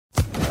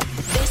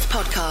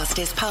podcast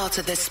is part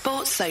of the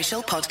Sports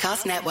Social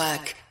Podcast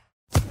Network.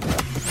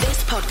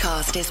 This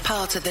podcast is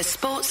part of the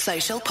Sports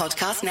Social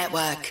Podcast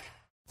Network.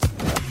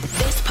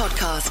 This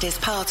podcast is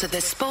part of the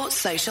Sports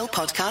Social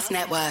Podcast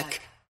Network.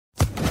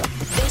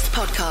 This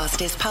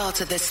podcast is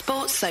part of the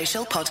Sports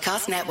Social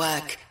Podcast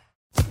Network.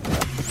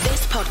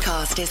 This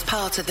podcast is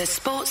part of the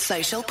Sports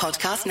Social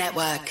Podcast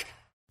Network.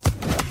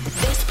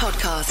 This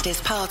podcast is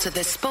part of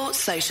the Sports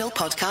Social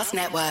Podcast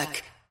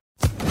Network.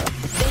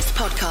 This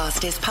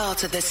podcast is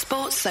part of the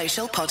Sports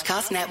Social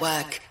Podcast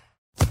Network.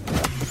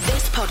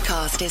 This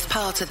podcast is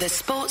part of the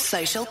Sports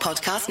Social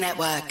Podcast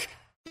Network.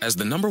 As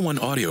the #1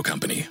 audio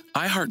company,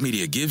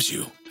 iHeartMedia gives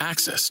you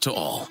access to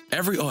all.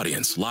 Every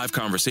audience, live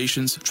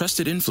conversations,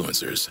 trusted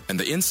influencers, and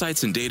the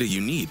insights and data you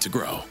need to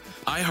grow.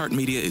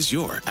 iHeartMedia is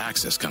your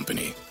access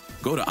company.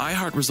 Go to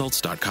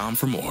iHeartResults.com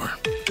for more.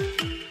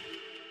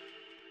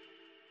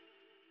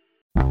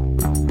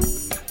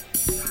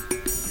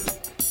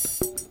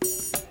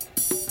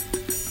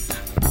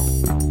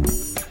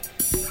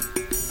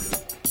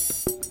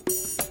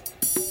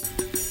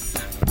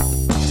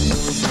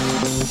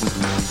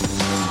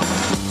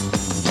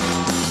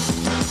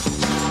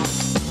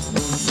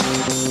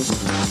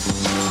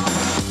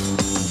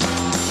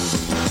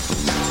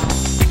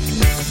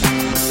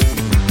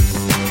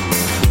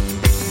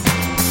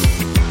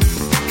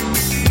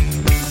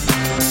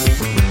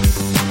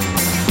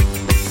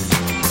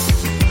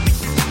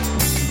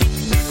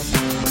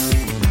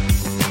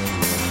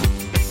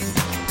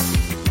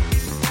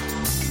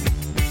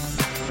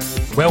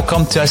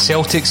 Welcome to A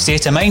Celtic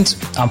State of Mind.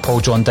 I'm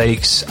Paul John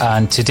Dykes,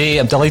 and today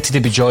I'm delighted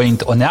to be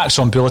joined on the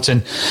Axon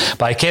Bulletin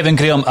by Kevin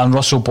Graham and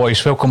Russell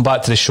Boyce. Welcome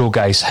back to the show,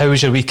 guys. How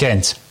was your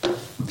weekend?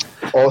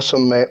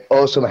 Awesome, mate.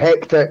 Awesome.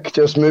 Hectic,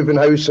 just moving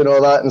house and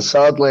all that, and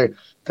sadly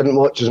didn't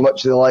watch as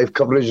much of the live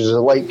coverage as I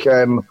like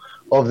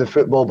of the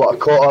football, but I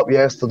caught up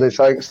yesterday.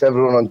 Thanks to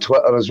everyone on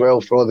Twitter as well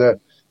for all the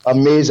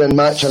amazing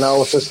match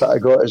analysis that I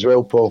got as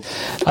well, Paul.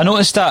 I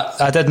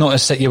did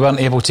notice that you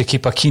weren't able to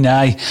keep a keen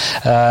eye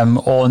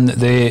on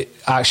the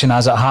action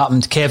as it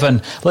happened.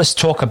 Kevin, let's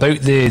talk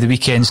about the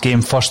weekend's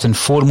game first and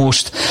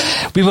foremost.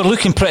 We were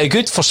looking pretty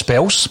good for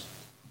spells,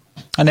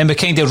 and then we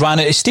kind of ran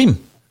out of steam.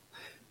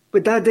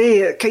 But that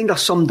day, it kind of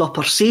summed up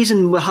our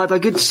season. We had a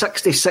good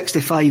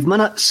 60-65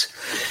 minutes,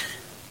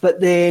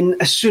 but then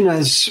as soon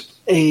as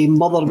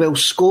Motherwell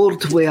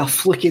scored with a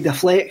fluky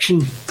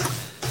deflection,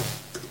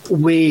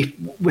 we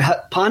hit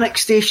panic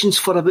stations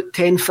for about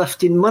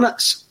 10-15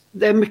 minutes.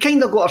 Then we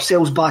kind of got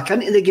ourselves back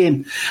into the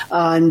game,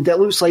 and it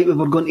looks like we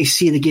were going to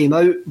see the game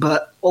out,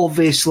 but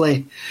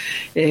obviously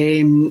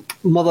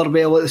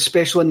Motherwell,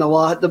 especially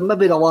in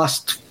maybe the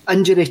last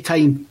injury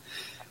time,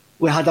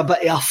 we had a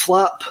bit of a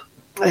flap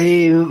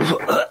in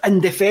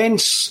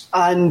defence,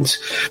 and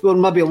we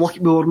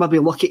were maybe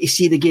lucky to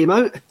see the game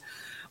out.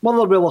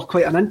 Motherwell were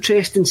quite an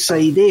interesting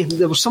side.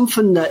 There was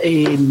something that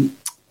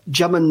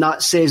Jim and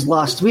that says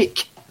last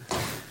week,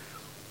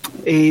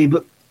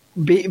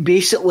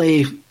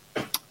 basically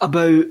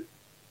about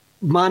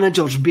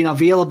managers being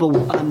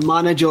available, and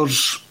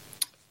managers,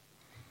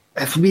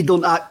 if we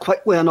don't act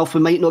quickly enough,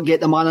 we might not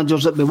get the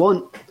managers that we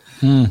want.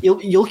 You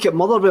look at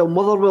Motherwell.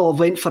 Motherwell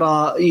have went for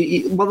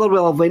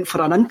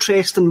an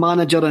interesting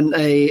manager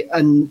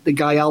in the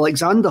guy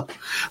Alexander,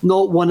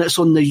 not one that's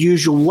on the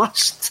usual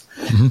list.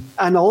 Mm-hmm.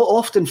 And I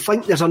often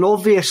think there's an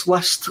obvious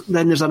list,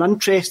 then there's an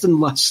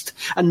interesting list,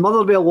 and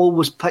Motherwell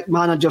always pick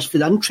managers for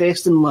the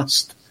interesting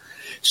list.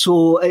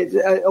 So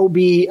it'll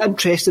be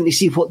interesting to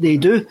see what they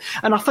do.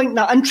 And I think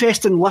that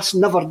interesting list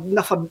never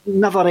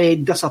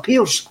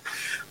disappears.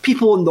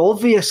 People on the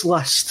obvious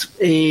list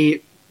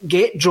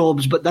get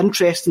jobs, but the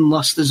interesting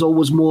list is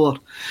always more.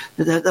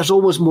 There's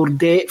always more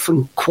depth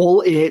and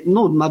quality.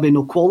 No, maybe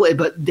no quality,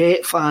 but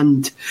depth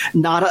and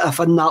narrative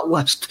in that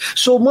list.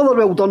 So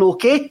Motherwell done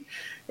okay.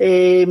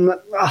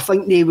 I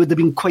think they would have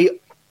been quite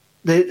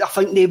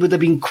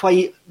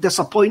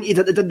disappointed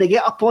that they didn't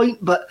get a point,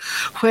 but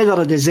whether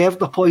they deserved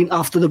a point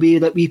after the way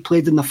that we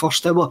played in the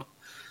first hour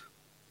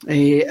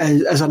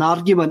is an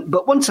argument.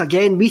 But once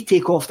again, we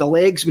take off the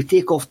legs, we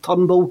take off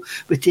Turnbull,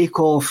 we take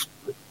off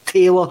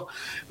Taylor,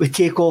 we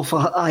take off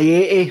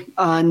Ayeti,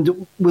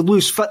 and we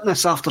lose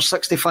fitness after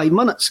 65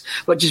 minutes,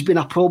 which has been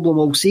a problem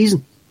all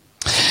season.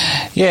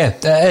 Yeah,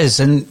 it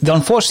is. And the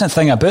unfortunate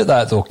thing about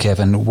that, though,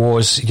 Kevin,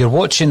 was you're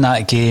watching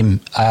that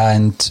game,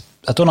 and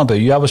I don't know about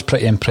you, I was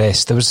pretty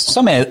impressed. There was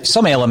some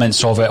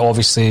elements of it,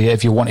 obviously,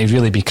 if you want to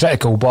really be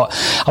critical, but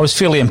I was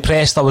fairly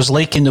impressed. I was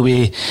liking the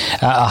way,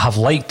 I have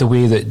liked the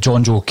way that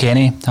John Joe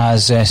Kenny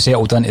has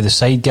settled into the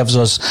side, gives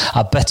us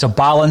a bit of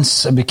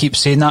balance, and we keep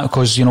saying that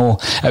because, you know,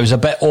 it was a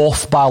bit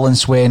off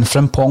balance when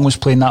Frimpong was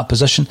playing that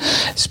position,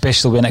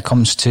 especially when it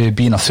comes to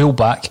being a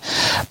fullback.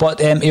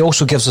 But he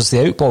also gives us the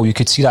outball. You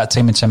could see that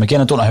time and time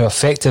again. I don't know how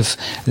effective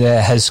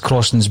his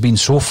crossing's been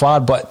so far,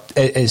 but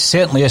it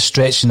certainly is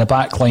stretching the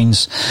back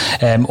lines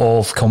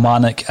of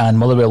Kilmarnock and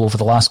Motherwell over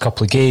the last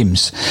couple of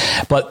games.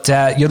 But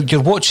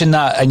you're watching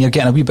that and you're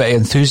getting a wee bit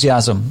of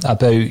enthusiasm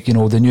about, you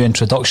know, the new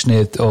introduction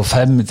of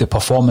him, the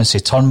performance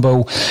of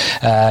Turnbull,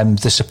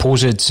 the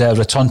supposed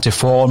return to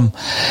form,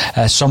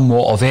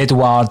 somewhat of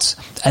Edwards,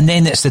 and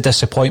then it's the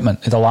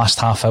disappointment of the last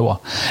half hour.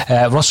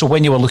 Russell,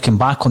 when you were looking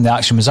back on the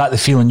action, was that the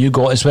feeling you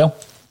got as well?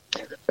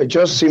 It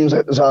just seems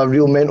like there's a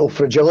real mental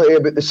fragility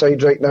about the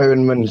side right now,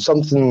 and when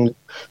something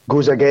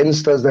goes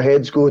against us, the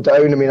heads go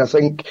down. I mean, I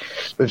think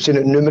we've seen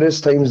it numerous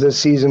times this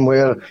season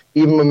where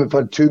even when we've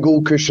had 2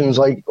 goal cushions,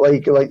 like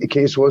the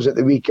case was at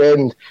the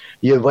weekend,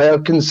 you were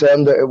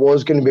concerned that it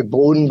was going to be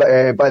blown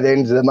by the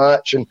end of the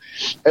match. And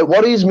it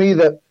worries me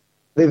that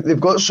they've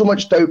got so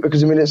much doubt,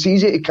 because, I mean, it's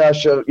easy to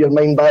cast your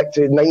mind back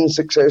to 9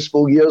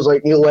 successful years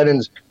like Neil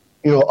Lennon's,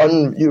 you know,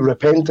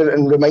 unrepentant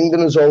and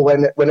reminding us all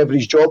whenever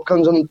his job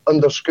comes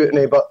under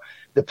scrutiny. But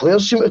the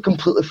players seem to have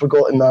completely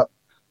forgotten that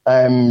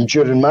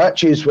during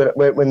matches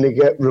when they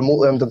get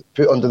remotely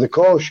put under the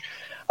cosh.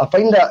 I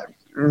find that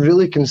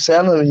really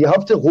concerning, and you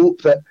have to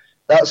hope that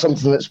that's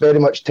something that's very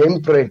much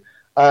temporary,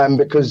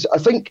 because I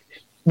think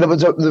there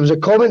was a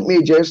comment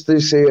made yesterday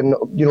saying,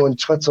 you know, on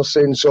Twitter,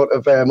 saying sort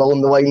of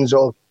along the lines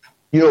of,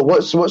 you know,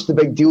 what's the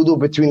big deal though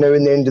between now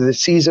and the end of the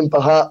season?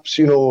 Perhaps,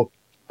 you know,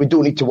 we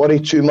don't need to worry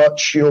too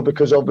much, you know,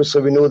 because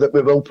obviously we know that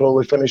we will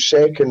probably finish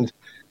second.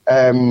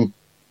 I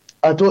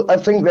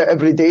think that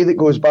every day that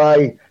goes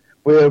by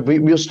where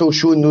we're still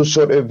showing those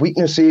sort of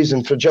weaknesses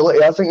and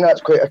fragility, I think that's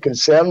quite a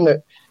concern,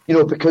 that, you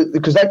know,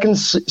 because that can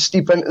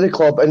steep into the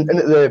club and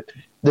into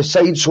the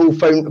side's whole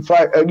you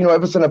know,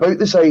 everything about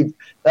the side,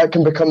 that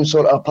can become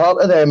sort of a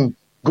part of them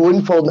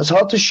going forward. And it's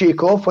hard to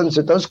shake off once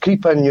it does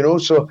creep in, you know.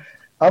 So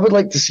I would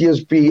like to see us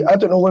be, I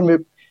don't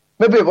know,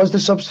 maybe it was the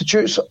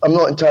substitutes. I'm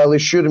not entirely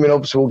sure. I mean,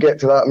 obviously we'll get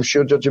to that, I'm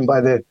sure, judging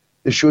by the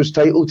show's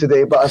title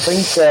today. But I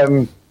think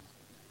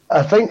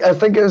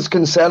it is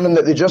concerning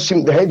that they just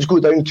seem, the heads go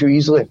down too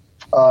easily.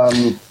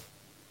 I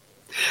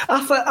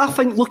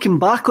think looking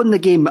back on the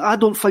game, I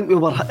don't think we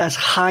were as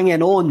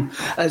hanging on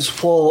as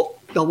what,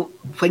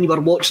 when you were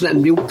watching it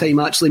in real time,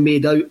 actually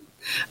made out.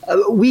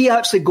 We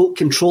actually got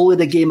control of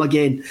the game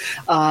again,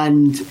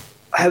 and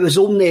it was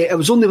only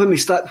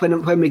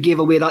when we gave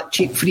away that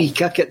cheap free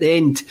kick at the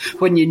end,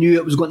 when you knew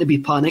it was going to be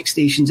panic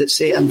stations at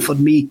set in for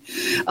me.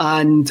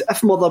 And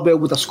if Motherwell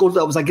would have scored,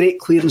 that was a great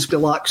clearance by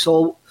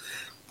Laxalt.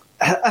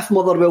 If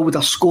Motherwell would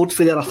have scored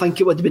for there, I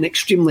think it would have been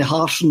extremely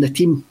harsh on the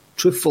team,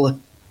 truthfully.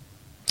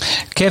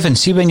 Kevin,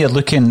 see, when you're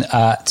looking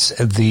at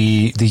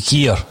the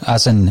year,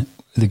 as in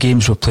the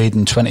games we played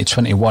in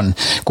 2021,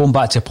 going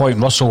back to a point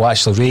Russell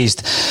actually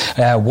raised,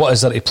 what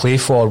is there to play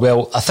for?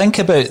 Well, I think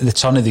about the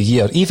turn of the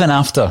year, even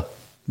after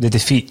the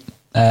defeat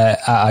at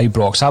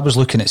Ibrox, I was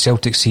looking at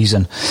Celtic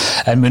season,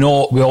 and we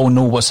all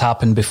know what's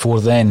happened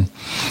before then,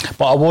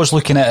 but I was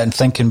looking at it and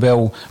thinking,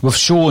 well, we've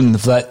shown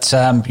that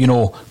you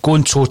know,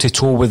 going toe to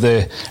toe with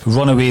the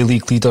runaway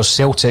league leaders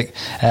Celtic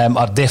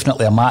are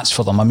definitely a match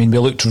for them. I mean, we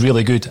looked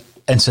really good,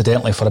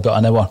 incidentally, for about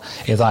an hour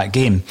of that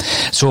game.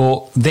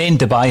 So then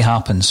Dubai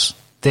happens.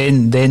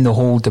 Then the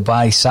whole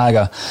Dubai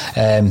saga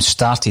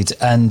started,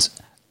 and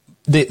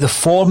the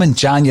form in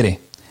January.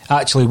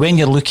 Actually, when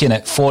you're looking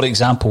at, for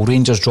example,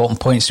 Rangers dropping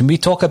points, and we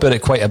talk about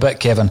it quite a bit,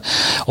 Kevin,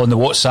 on the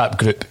WhatsApp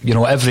group. You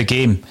know, every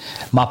game,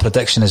 my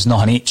prediction is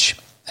nothing each.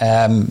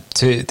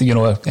 You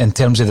know, in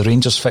terms of the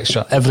Rangers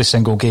fixture, every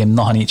single game,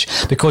 nothing each,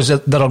 because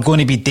there are going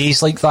to be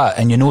days like that,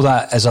 and you know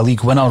that as a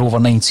league winner over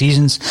 9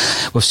 seasons,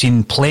 we've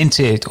seen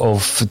plenty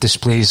of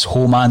displays,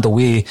 home and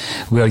away,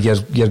 where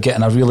you're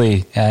getting a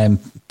really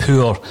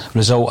poor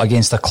result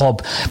against a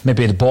club,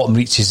 maybe the bottom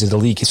reaches of the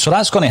league. So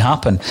that's going to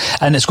happen,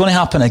 and it's going to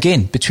happen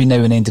again between now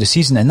and the end of the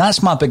season, and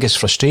that's my biggest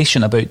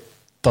frustration about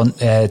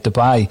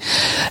Dubai,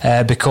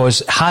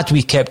 because had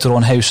we kept our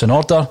own house in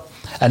order,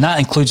 and that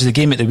includes the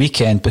game at the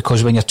weekend,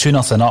 because when you're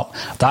 2-0 up,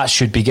 that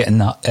should be getting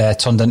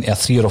turned into a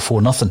 3 or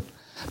 4-0,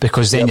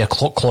 because then you're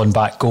clawing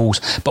back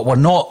goals. But we're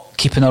not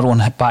keeping our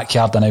own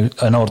backyard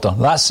in order.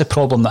 That's the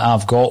problem that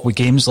I've got with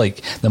games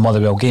like the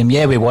Motherwell game.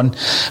 Yeah, we won.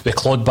 We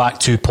clawed back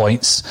 2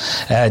 points.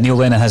 Neil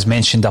Lennon has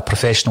mentioned a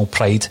professional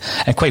pride.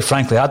 And quite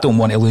frankly, I don't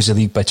want to lose the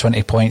league by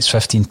 20 points,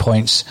 15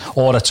 points,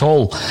 or at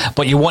all.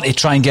 But you want to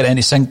try and get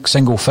into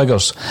single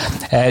figures.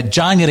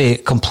 January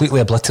completely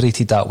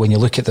obliterated that when you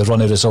look at the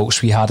run of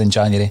results we had in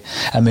January.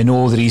 And we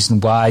know the reason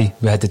why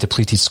we had the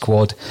depleted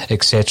squad,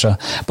 etc.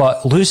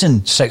 But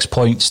losing 6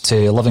 points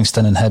to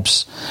Livingston and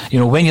Hibs, you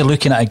know, when you're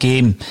looking at a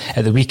game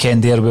at the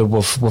weekend there where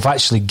we've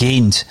actually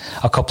gained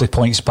a couple of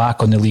points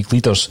back on the league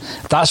leaders,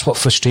 that's what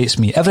frustrates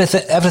me.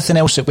 Everything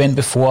else that went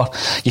before,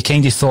 you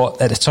kind of thought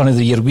at the turn of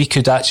the year we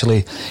could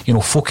actually, you know,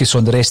 focus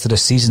on the rest of the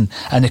season,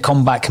 and the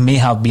comeback may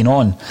have been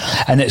on.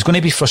 And it's going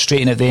to be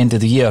frustrating at the end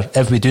of the year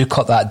if we do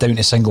cut that down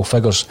to single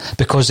figures,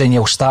 because then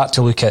you'll start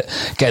to look at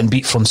getting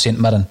beat from St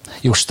Mirren.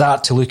 You'll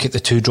start to look at the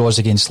 2 draws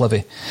against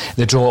Livy,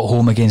 the draw at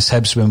home against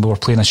Hibs when we were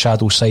playing a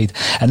shadow side,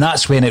 and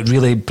that's when it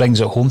really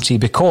brings it home to you,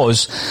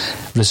 because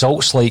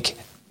results like,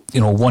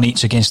 you know, 1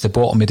 each against the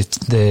bottom of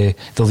the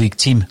league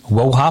team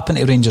will happen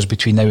to Rangers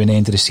between now and the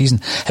end of the season.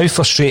 How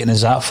frustrating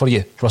is that for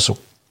you, Russell?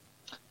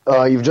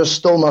 You've just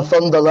stole my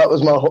thunder. That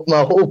was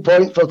my whole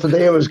point for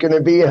today was going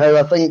to be how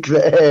I think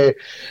that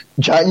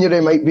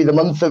January might be the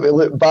month that we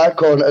look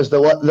back on as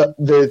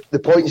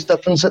the points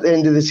difference at the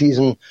end of the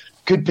season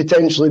could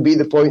potentially be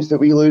the points that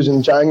we lose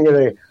in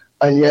January.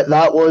 And yet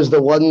that was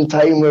the one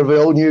time where we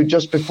all knew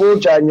just before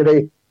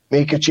January,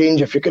 make a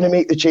change. If you're going to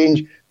make the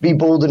change, be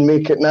bold and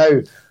make it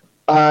now.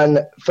 And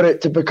for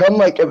it to become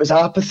like it was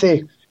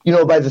apathy,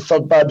 by the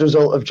third bad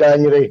result of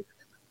January,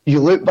 you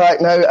look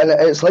back now and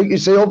it's like you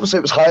say, obviously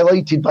it was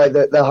highlighted by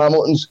the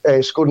Hamilton's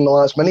score in the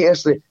last minute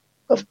yesterday.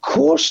 Of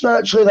course,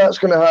 naturally that's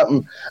going to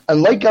happen.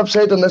 And like I've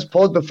said on this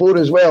pod before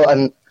as well,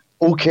 and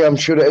okay, I'm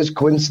sure it is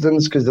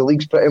coincidence because the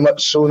league's pretty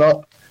much sewn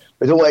up.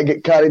 We don't want to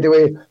get carried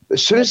away.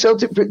 As soon as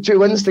Celtic put 2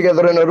 wins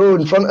together in a row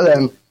in front of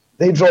them,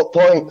 they drop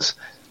points.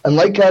 And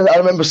like I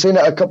remember saying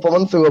it a couple of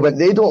months ago, but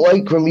they don't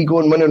like when we go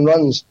and win in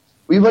runs.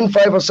 We win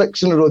 5 or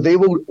 6 in a row.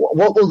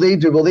 What will they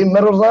do? Will they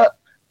mirror that?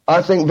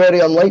 I think very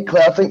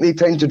unlikely. I think they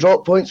tend to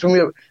drop points from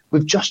here.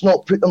 We've just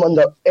not put them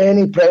under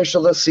any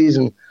pressure this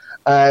season,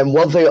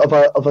 worthy of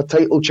a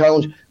title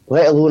challenge,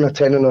 let alone a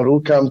 10 in a row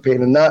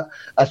campaign. And that,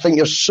 I think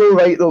you're so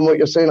right though in what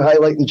you're saying,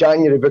 highlighting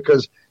January,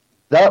 because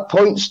that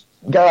points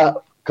gap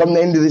come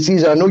the end of the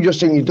season, I know you're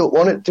saying you don't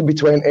want it to be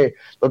 20,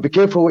 but be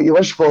careful what you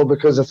wish for,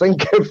 because I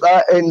think if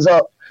that ends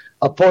up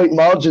a point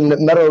margin that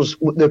mirrors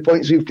the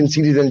points we've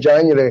conceded in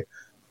January,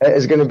 it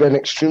is going to be an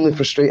extremely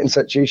frustrating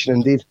situation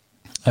indeed.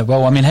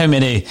 Well, I mean, how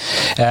many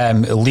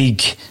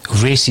league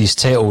races,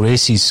 title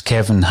races,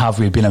 Kevin, have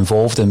we been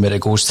involved in where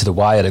it goes to the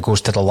wire, it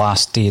goes to the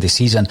last day of the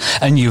season,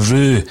 and you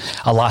rue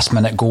a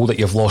last-minute goal that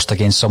you've lost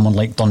against someone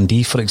like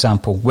Dundee, for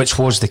example, which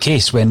was the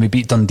case when we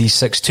beat Dundee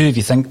 6-2. If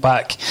you think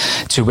back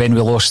to when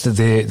we lost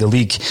the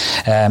league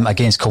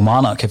against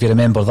Kilmarnock, if you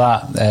remember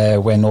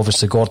that, when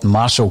obviously Gordon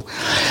Marshall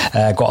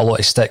got a lot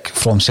of stick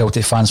from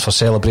Celtic fans for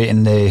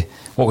celebrating a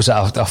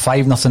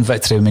 5-0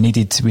 victory, and we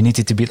needed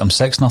to beat them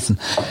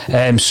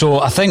 6-0. So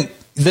I think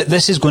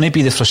this is going to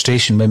be the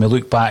frustration when we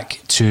look back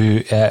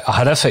to a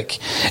horrific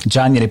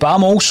January. But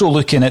I'm also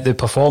looking at the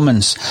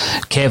performance,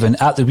 Kevin,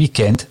 at the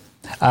weekend.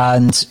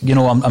 And,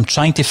 I'm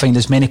trying to find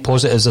as many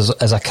positives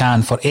as I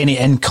can for any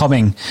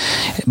incoming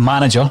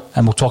manager.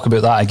 And we'll talk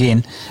about that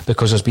again,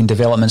 because there's been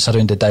developments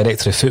around the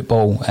director of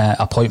football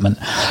appointment.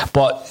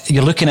 But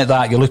you're looking at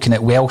that, you're looking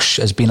at Welsh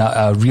as being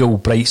a real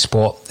bright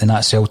spot in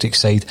that Celtic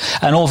side.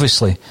 And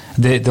obviously,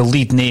 the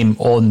lead name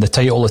on the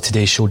title of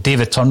today's show,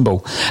 David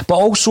Turnbull. But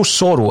also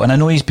Soro. And I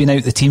know he's been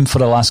out the team for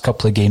the last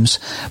couple of games,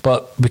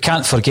 but we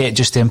can't forget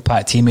just the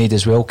impact he made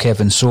as well,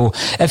 Kevin. So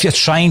if you're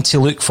trying to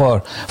look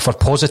for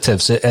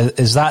positives,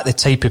 is that the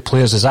type of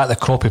players, is that the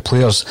crop of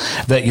players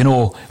that,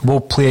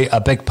 will play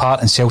a big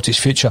part in Celtic's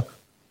future?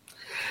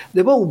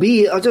 There will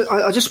be. I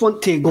just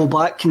want to go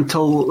back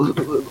until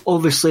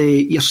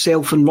obviously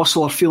yourself and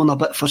Russell are feeling a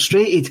bit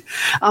frustrated.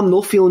 I'm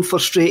not feeling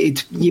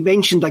frustrated. You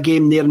mentioned a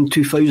game there in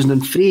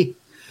 2003.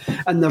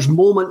 And there's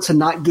moments in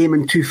that game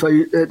in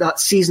that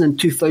season in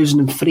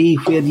 2003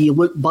 where you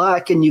look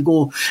back and you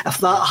go, if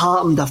that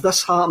happened, if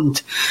this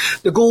happened.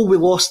 The goal we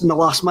lost in the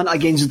last minute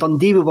against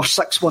Dundee, we were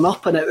 6-1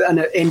 up and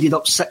it ended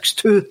up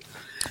 6-2.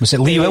 Was it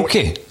Lee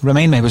Wilkie?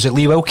 Remind me, was it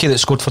Lee Wilkie that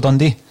scored for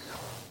Dundee?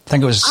 I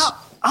think it was...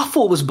 I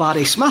thought it was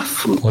Barry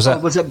Smith. Was it? Or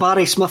was it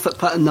Barry Smith that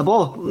put in the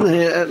ball?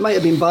 It might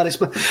have been Barry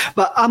Smith.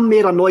 But I'm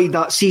more annoyed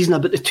that season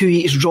about the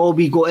 2-each draw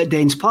we got at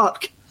Dens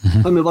Park.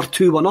 Mm-hmm. When we were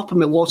 2-1 up and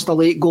we lost a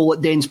late goal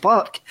at Dens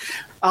Park.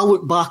 I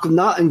look back on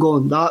that and go,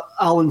 that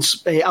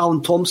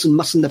Alan Thompson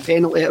missing the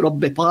penalty at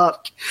Rugby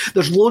Park.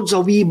 There's loads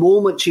of wee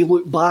moments you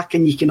look back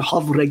and you can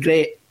have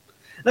regret.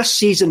 This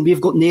season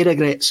we've got no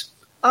regrets.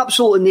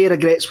 Absolutely no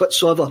regrets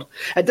whatsoever.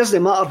 It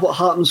doesn't matter what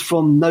happens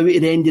from now to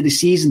the end of the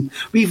season.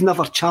 We've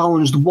never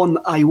challenged one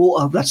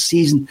iota this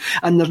season,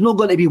 and there's not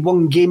going to be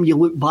one game you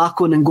look back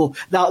on and go,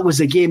 that was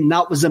a game,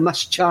 that was a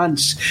missed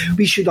chance.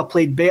 We should have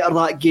played better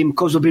that game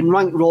because we've been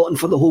ranked rotten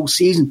for the whole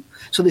season.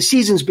 So the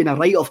season's been a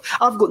write-off.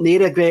 I've got no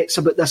regrets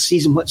about this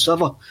season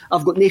whatsoever.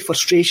 I've got no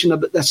frustration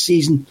about this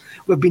season.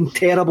 We've been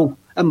terrible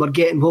and we're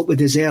getting what we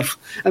deserve.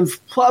 And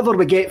whatever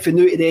we get from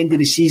now to the end of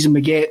the season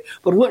we're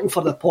looking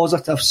for the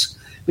positives.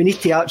 We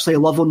need to actually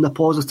live on the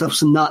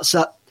positives, and that's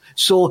it.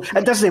 So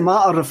it doesn't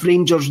matter if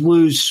Rangers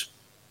lose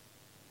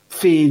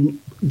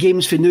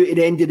games from now to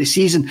the end of the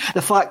season.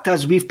 The fact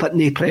is we've put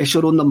no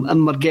pressure on them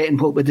and we're getting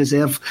what we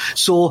deserve.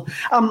 So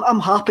I'm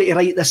happy to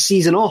write this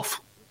season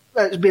off.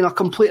 It's been a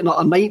complete and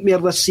utter nightmare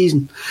this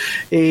season.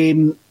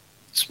 And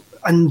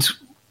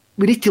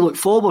we need to look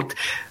forward.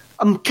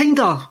 I'm kind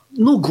of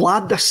not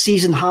glad this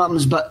season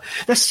happens, but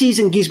this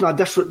season gives me a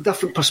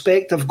different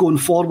perspective going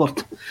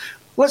forward.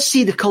 Let's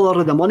see the colour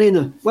of the money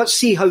now. Let's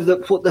see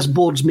what this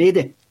board's made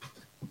of.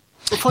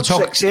 We've had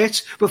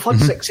success. We've had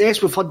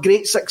success. We've had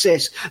great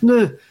success.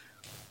 Now,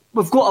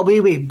 we've got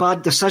away with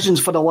bad decisions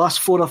for the last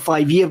 4 or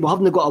 5 years. We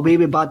haven't got away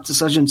with bad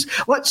decisions.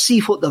 Let's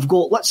see what they've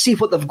got. Let's see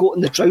what they've got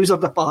in the trouser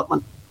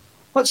department.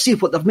 Let's see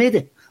what they've made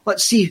of.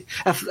 Let's see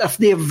if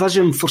their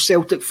vision for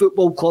Celtic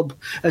Football Club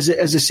is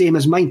the same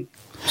as mine.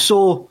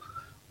 So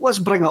Let's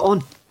bring it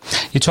on.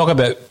 You talk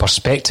about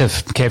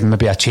perspective, Kevin,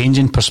 maybe a change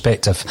in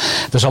perspective.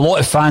 There's a lot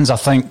of fans, I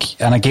think,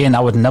 and again,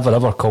 I would never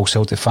ever call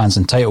Celtic fans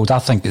entitled. I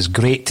think it's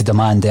great to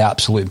demand the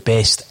absolute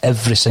best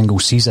every single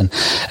season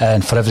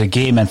and for every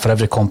game and for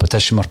every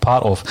competition we're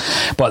part of.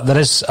 But there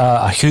is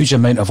a huge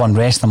amount of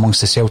unrest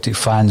amongst the Celtic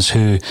fans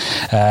who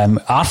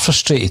are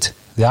frustrated.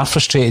 They are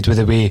frustrated with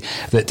the way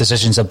that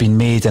decisions have been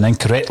made and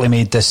incorrectly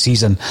made this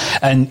season.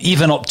 And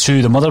even up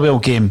to the Motherwell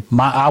game,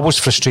 I was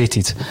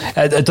frustrated.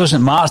 It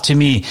doesn't matter to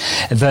me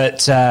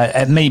that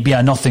it might be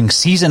a nothing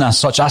season as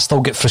such. I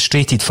still get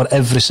frustrated for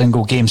every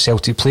single game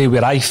Celtic play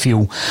where I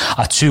feel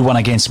a 2-1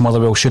 against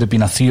Motherwell should have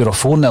been a 3 or a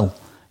 4-0.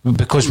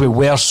 Because we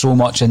were so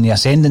much in the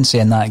ascendancy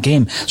in that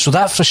game. So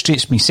that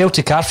frustrates me.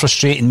 Celtic are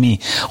frustrating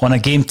me on a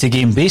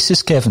game-to-game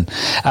basis, Kevin.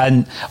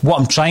 And what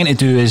I'm trying to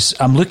do is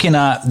I'm looking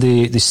at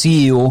the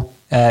CEO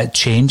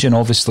change, and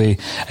obviously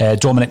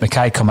Dominic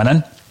Mackay coming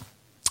in,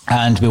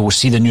 and we will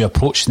see the new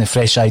approach and the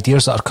fresh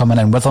ideas that are coming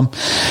in with him.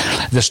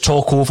 There's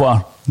talk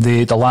over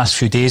the last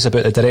few days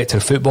about the director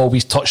of football.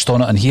 We've touched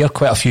on it in here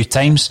quite a few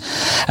times,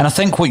 and I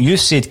think what you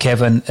said,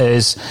 Kevin,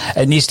 is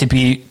it needs to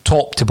be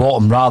top to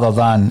bottom rather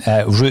than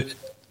root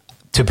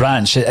to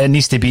branch. It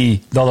needs to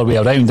be the other way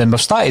around, and we've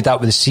started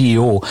that with the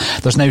CEO.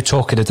 There's now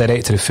talk of the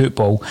director of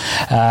football,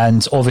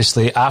 and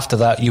obviously after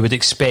that you would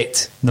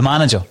expect the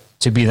manager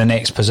to be the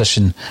next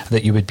position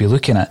that you would be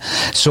looking at.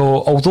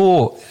 So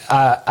although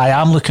I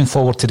am looking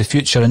forward to the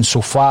future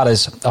insofar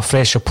as a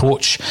fresh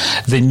approach,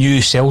 the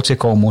new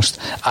Celtic almost,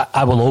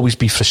 I will always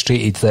be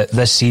frustrated that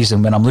this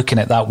season, when I'm looking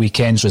at that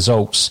weekend's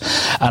results,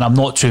 and I'm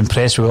not too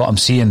impressed with what I'm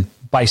seeing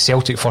by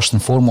Celtic first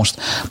and foremost,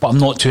 but I'm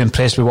not too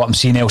impressed with what I'm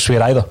seeing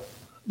elsewhere either.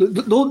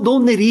 The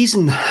only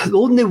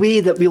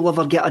way that we'll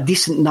ever get a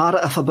decent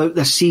narrative about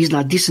this season,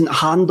 a decent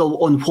handle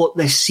on what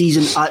this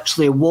season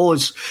actually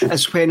was,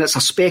 is when it's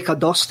a speck of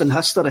dust in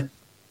history.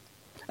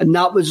 And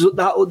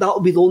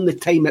that'll be the only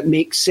time it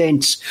makes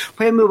sense.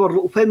 When we were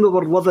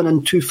living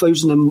in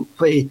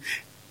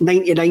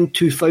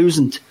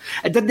 99-2000,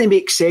 it didn't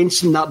make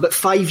sense in that, but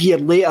 5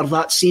 years later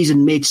that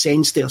season made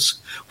sense to us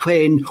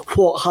when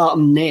what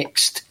happened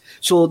next.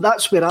 So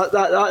that's where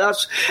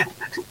that's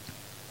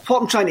what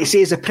I'm trying to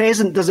say is the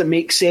present doesn't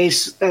make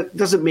sense. It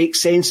doesn't make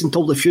sense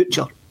until the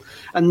future,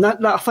 and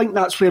that I think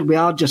that's where we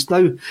are just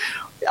now.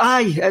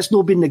 It's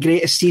not been the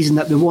greatest season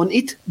that we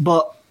wanted,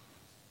 but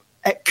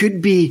it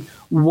could be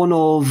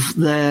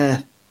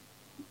it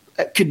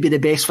could be the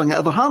best thing that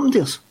ever happened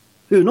to us.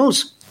 Who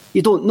knows?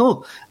 You don't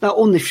know. That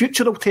only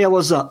future will tell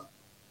us that.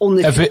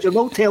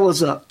 Will tell us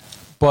that.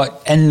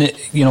 But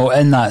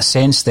in that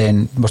sense,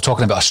 then we're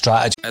talking about a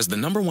strategy. As the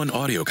 #1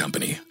 audio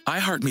company,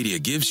 iHeartMedia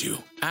gives you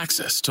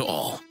access to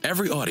all.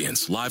 Every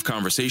audience, live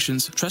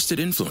conversations, trusted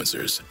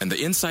influencers, and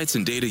the insights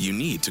and data you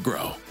need to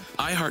grow.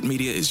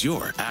 iHeartMedia is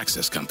your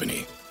access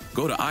company.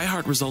 Go to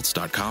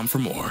iHeartResults.com for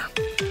more.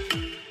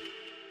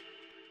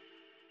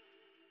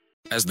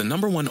 As the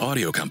 #1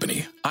 audio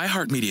company,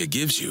 iHeartMedia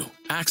gives you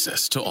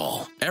access to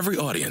all. Every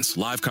audience,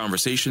 live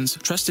conversations,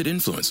 trusted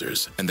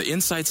influencers, and the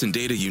insights and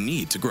data you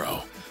need to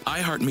grow.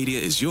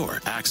 iHeartMedia is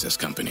your access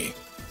company.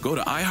 Go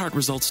to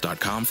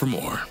iHeartResults.com for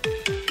more.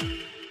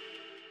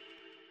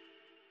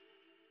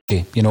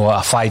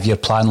 A 5-year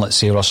plan, let's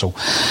say, Russell.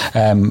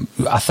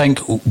 I think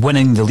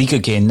winning the league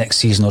again next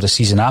season or the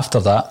season after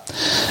that,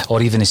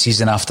 or even the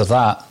season after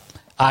that,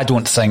 I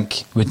don't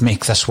think would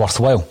make this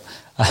worthwhile.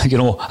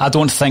 I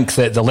don't think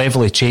that the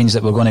level of change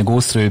that we're going to go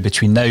through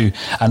between now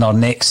and our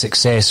next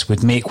success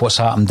would make what's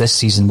happened this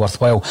season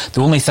worthwhile. The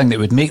only thing that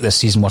would make this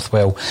season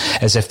worthwhile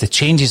is if the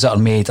changes that are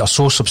made are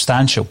so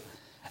substantial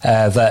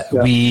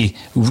we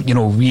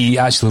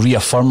actually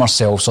reaffirm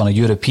ourselves on a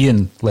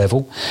European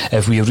level,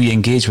 if we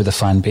re-engage with the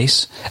fan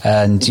base,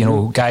 and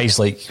guys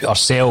like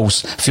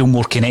ourselves feel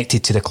more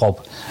connected to the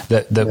club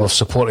that we've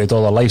supported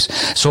all our lives.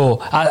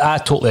 So I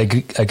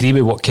totally agree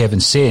with what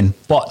Kevin's saying,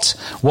 but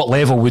what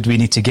level would we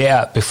need to get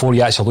at before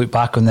you actually look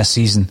back on this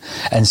season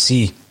and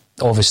see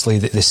obviously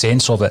the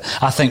sense of it?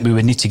 I think we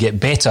would need to get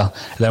better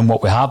than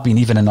what we have been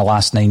even in the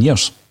last 9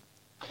 years.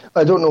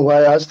 I don't know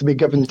why it has to be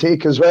give and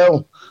take as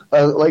well.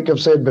 Like I've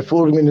said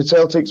before, I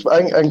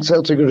think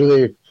Celtic are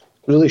really,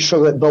 really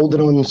struggle at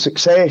building on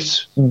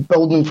success,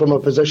 building from a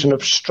position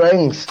of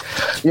strength.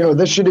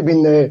 This should have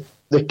been the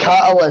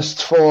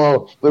catalyst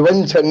for we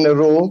win 10 in a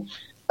row.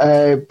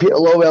 Peter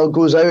Lawwell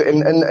goes out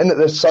and into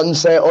the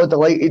sunset, all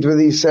delighted with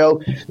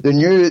himself. The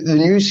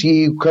new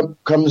CEO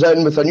comes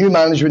in with a new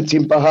management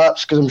team,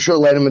 perhaps, because I'm sure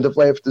Lennon would have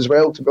left as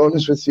well, to be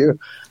honest with you.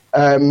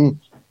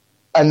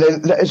 And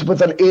then it's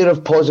with an air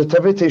of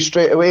positivity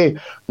straight away,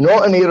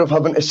 not an air of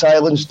having to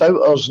silence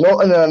doubters,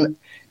 not in an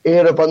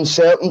air of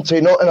uncertainty,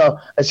 not in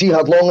as he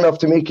had long enough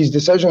to make his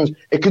decisions.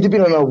 It could have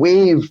been on a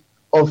wave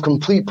of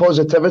complete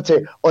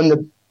positivity on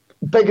the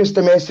biggest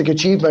domestic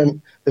achievement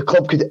the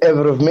club could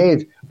ever have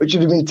made, which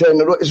would have been 10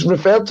 in a row. It's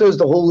referred to as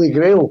the Holy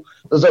Grail.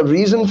 There's a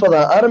reason for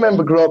that. I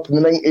remember growing up in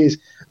the 90s,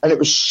 and it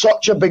was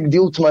such a big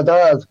deal to my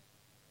dad,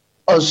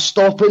 us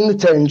stopping the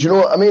 10, do you know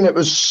what I mean? It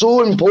was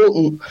so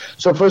important.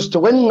 So for us to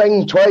win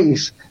 9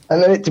 twice,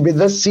 and then it to be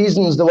this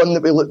season's the one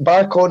that we look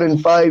back on in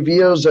 5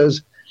 years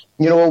as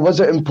was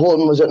it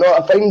important? Was it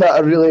not?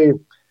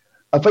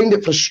 I find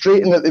it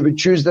frustrating that they would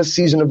choose this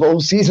season of all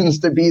seasons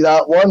to be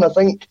that one. I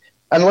think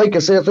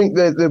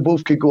they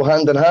both could go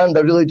hand in hand.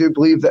 I really do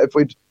believe that if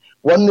we'd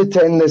won the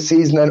 10 this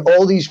season and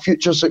all these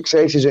future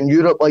successes in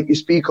Europe, like you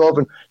speak of,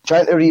 and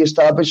trying to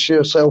re-establish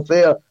yourself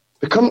there,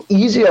 become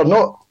easier,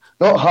 not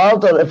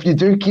harder, if you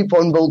do keep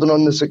on building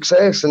on the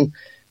success. And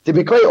to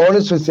be quite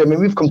honest with you, I mean,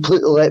 we've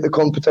completely let the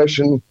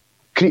competition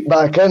creep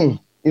back in.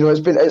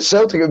 It's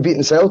Celtic have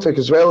beaten Celtic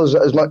as well,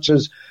 as much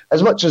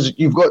as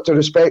you've got to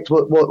respect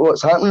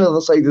what's happening on the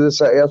other side of the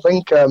city. I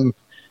think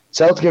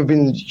Celtic have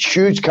been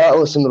huge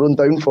catalysts in their own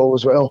downfall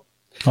as well.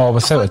 Oh,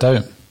 without a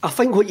doubt. I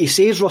think what you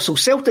say is, Russell,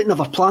 Celtic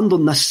never planned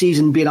on this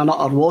season being an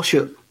utter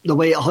washout the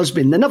way it has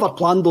been. They never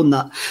planned on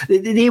that.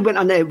 They went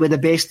in it with the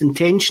best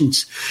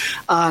intentions,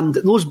 and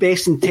those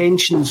best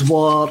intentions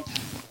were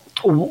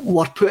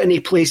put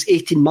into place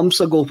 18 months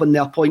ago when they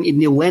appointed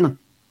Neil Lennon.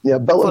 Yeah,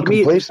 built on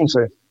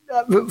complacency.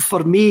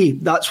 For me,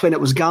 that's when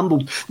it was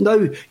gambled.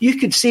 Now, you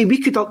could say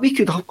we could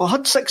have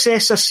had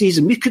success this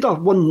season. We could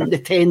have won the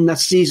 10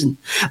 this season.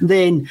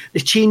 Then the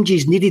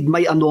changes needed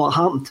might have not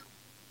happened.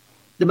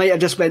 They might have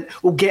just went,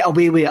 we'll get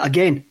away with it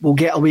again. We'll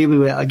get away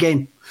with it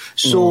again.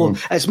 So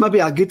it's maybe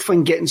a good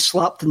thing getting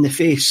slapped in the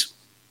face.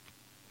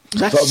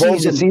 Of all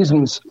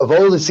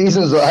the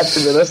seasons that had to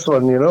be this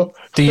one,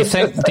 Do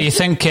you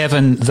think,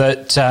 Kevin,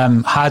 that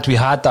had we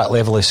had that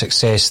level of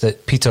success,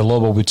 that Peter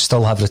Lawwell would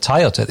still have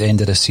retired at the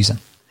end of this season?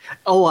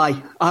 Oh,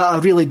 aye. I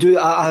really do.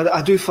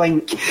 I do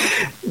think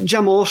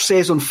Jim Orr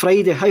says on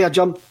Friday, hiya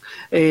Jim,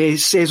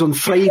 says on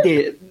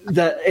Friday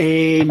that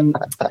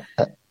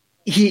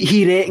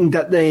he reckoned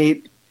that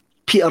the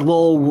Peter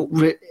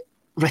Lawwell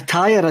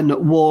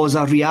retiring was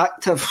a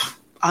reactive.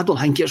 I don't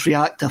think it's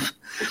reactive.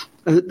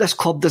 This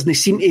club doesn't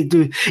seem to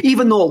do,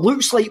 even though it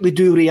looks like we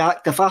do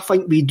reactive, I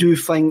think we do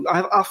think,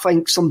 I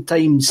think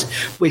sometimes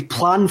we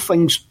plan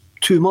things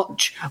too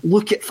much,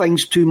 look at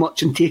things too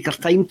much and take our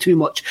time too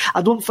much.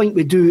 I don't think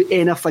we do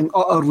anything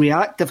utter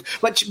reactive,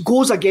 which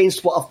goes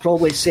against what I've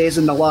probably said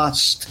in the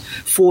last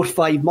 4 or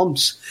 5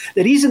 months.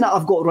 The reason that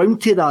I've got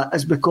round to that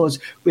is because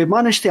we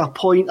managed to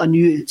appoint a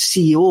new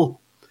CEO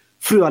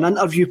through an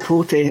interview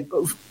process,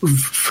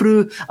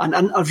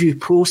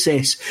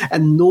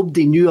 and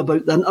nobody knew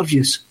about the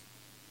interviews.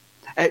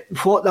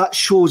 What that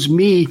shows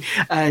me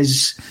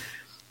is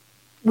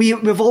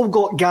we've all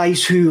got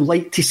guys who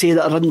like to say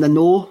that are in the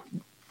know.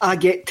 I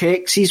get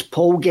texts,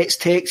 Paul gets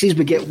texts,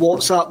 we get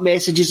WhatsApp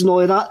messages and all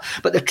of that.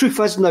 But the truth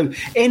is now,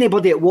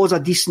 anybody that was a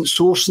decent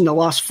source in the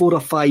last 4 or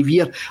 5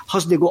 years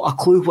hasn't got a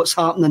clue what's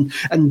happening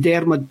in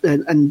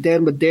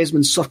Dermot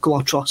Desmond's circle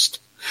of trust.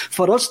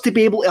 For us to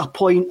be able to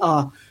appoint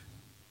a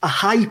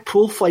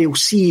high-profile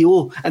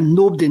CEO and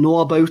nobody know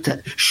about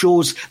it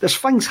shows there's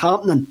things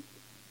happening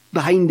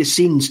behind the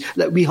scenes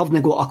that we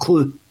haven't got a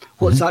clue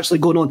what's actually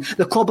going on.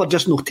 The club are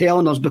just not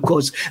telling us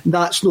because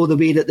that's not the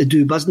way that they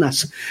do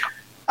business.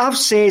 I've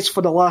said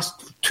for the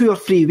last 2 or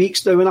 3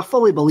 weeks now, and I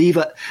fully believe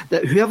it,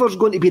 that whoever's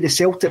going to be the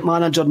Celtic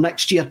manager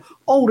next year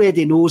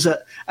already knows it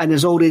and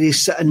is already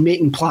sitting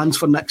making plans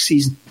for next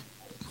season.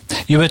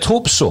 You would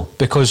hope so,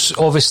 because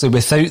obviously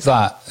without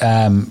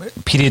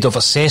that period of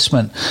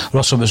assessment,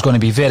 Russell, it was going to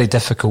be very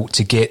difficult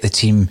to get the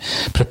team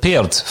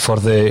prepared for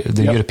the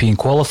European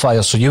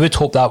qualifiers. So you would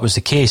hope that was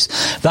the case.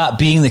 That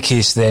being the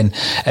case, then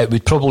it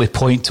would probably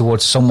point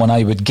towards someone,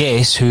 I would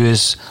guess, who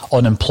is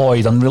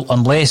unemployed,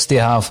 unless they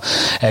have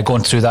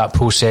gone through that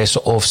process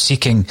of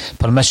seeking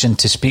permission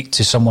to speak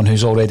to someone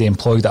who's already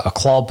employed at a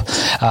club,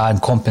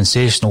 and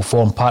compensation will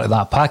form part of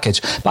that package.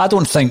 But I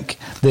don't think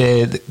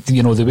the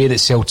way that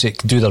Celtic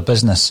do their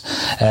business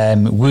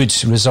would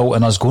result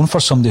in us going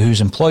for somebody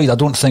who's employed. I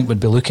don't think we'd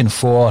be looking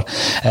for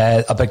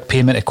a big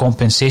payment of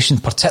compensation,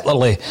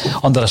 particularly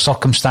under the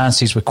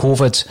circumstances with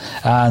COVID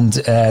and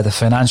the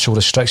financial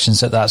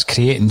restrictions that that's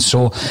creating.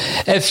 So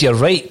if you're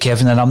right,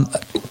 Kevin, and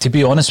to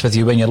be honest with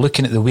you, when you're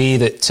looking at the way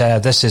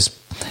that this is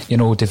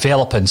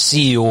developing,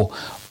 CEO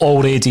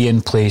already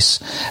in place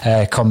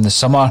come the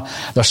summer,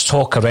 there's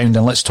talk around,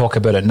 and let's talk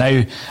about it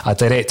now, a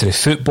director of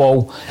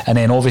football, and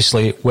then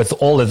obviously with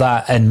all of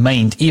that in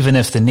mind, even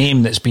if the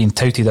name that's being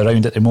touted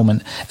around at the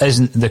moment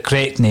isn't the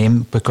correct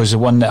name, because the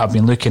one that I've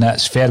been looking at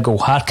is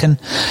Fergal Harkin,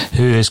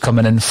 who is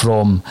coming in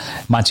from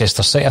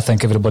Manchester City. I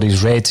think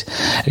everybody's read,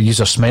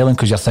 you're smiling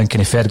because you're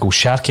thinking of Fergal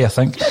Sharkey, I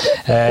think.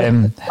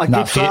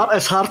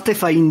 It's hard to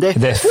find it.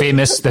 The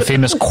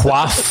famous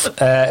quaff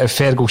of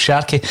Fergal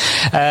Sharkey.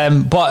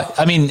 But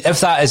I mean, if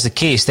that is the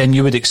case, then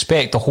you would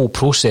expect the whole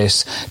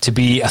process to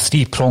be a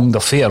 3-pronged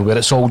affair where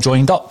it's all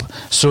joined up.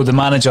 So the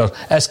manager,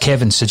 as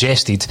Kevin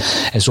suggested,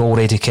 is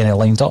already kind of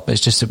lined up. It's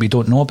just that we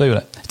don't know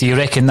about it. Do you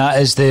reckon that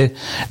is the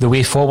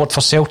way forward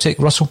for Celtic,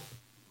 Russell?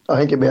 I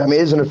think it'd be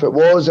amazing if it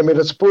was. I mean,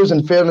 I suppose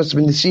in fairness,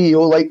 when the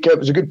CEO, it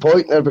was a good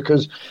point there,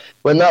 because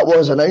when that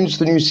was announced,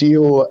 the new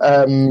CEO,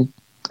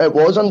 it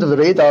was under the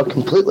radar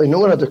completely. No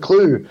one had a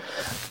clue.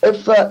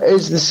 If that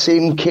is the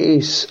same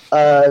case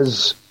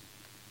as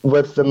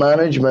with the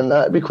management,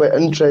 that'd be quite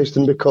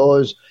interesting,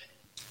 because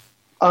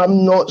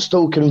I'm not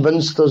still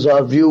convinced there's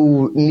a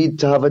real need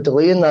to have a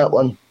delay in that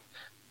one.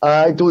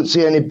 I don't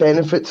see any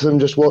benefit to them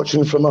just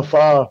watching from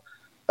afar.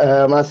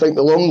 I think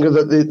the longer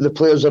that the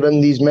players are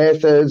in these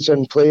methods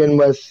and playing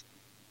with,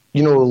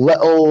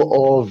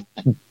 little of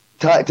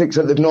tactics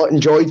that they've not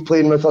enjoyed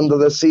playing with under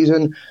this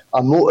season,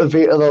 a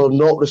motivator they're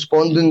not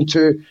responding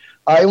to,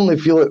 I only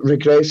feel it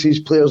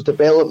regresses players'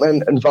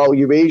 development and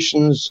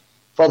valuations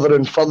further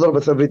and further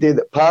with every day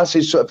that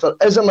passes. So if there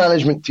is a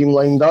management team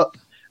lined up,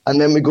 and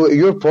then we go to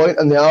your point,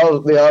 and they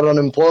are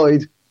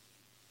unemployed,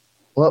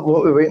 what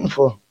are we waiting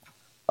for?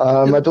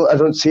 I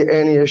don't see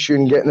any issue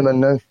in getting them in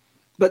now.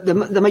 But they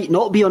might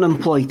not be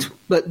unemployed,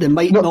 but they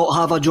might not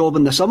have a job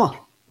in the summer.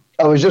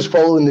 I was just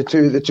following the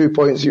two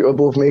points you were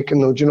both making,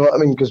 though. Do you know what I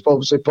mean? Because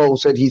obviously Paul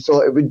said he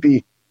thought it would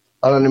be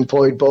an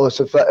unemployed boss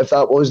if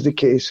that was the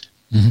case.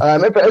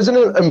 Mm-hmm. If it is an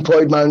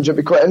employed manager,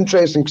 it'd be quite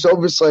interesting, because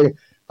obviously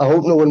I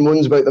hope no one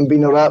moans about them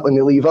being a rat when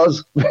they leave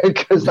us,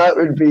 because that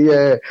would be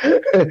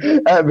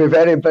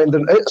very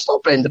Brendan. It's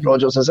not Brendan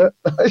Rodgers, is it?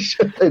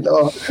 Surely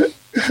not.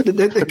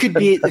 There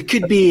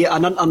could be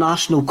an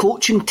international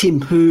coaching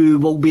team who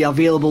will be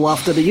available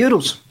after the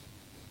Euros.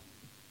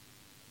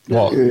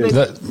 What?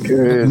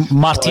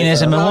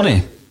 Martinez and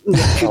Maloney?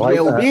 It could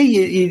well be.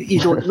 You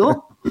don't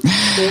know.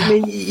 I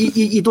mean,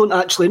 you don't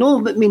actually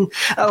know. I mean,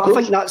 I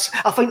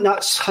think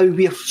that's how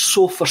we're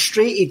so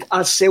frustrated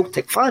as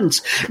Celtic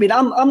fans. I mean,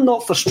 I'm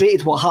not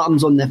frustrated what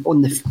happens on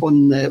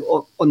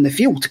the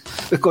field,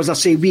 because I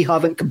say we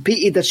haven't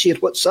competed this year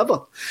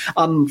whatsoever.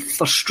 I'm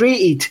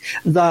frustrated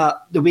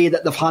that the way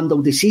that they've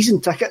handled the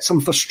season tickets.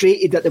 I'm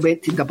frustrated that they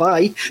went to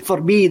Dubai.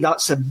 For me,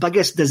 that's the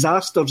biggest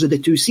disasters of the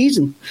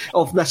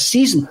this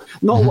season.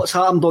 Not what's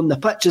happened on the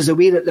pitch, is the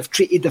way that they've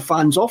treated the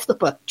fans off the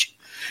pitch.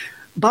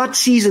 Bad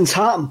seasons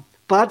happen.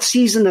 Bad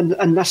season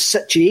in this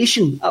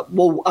situation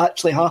will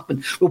actually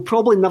happen. We'll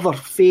probably never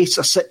face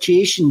a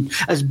situation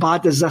as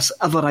bad as this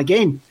ever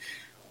again.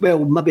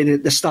 Well, maybe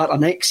the start of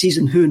next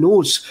season, who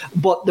knows?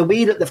 But the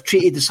way that they've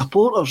treated the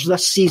supporters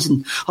this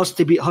season has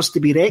to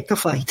be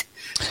rectified.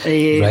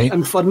 Right.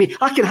 And for me,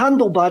 I can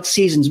handle bad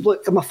seasons.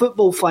 Look, I'm a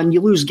football fan. You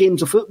lose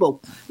games of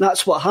football.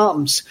 That's what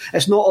happens.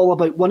 It's not all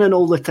about winning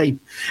all the time.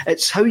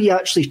 It's how you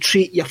actually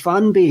treat your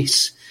fan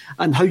base,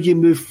 and how you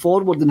move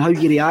forward, and how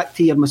you react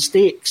to your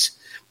mistakes.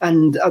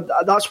 And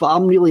that's what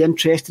I'm really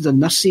interested in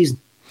this season.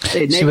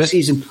 Next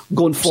season,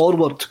 going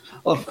forward,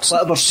 or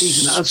whatever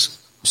season it is.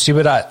 See,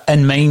 with that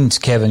in mind,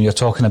 Kevin, you're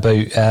talking about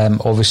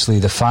obviously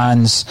the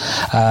fans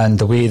and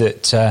the way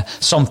that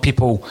some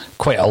people,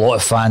 quite a lot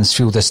of fans,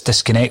 feel this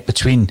disconnect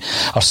between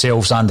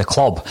ourselves and the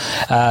club.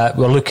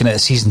 We're looking at a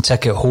season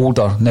ticket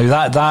holder.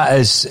 Now that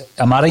is,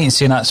 am I right in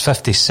saying that's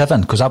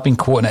 57? Because I've been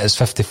quoting it as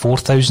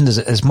 54,000. Is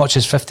it as much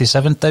as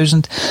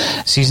 57,000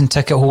 season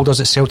ticket holders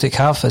that Celtic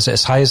have? Is it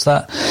as high as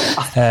that?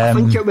 I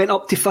think it went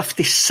up to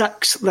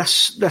 56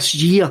 this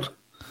year.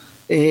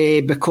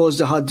 Because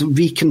they had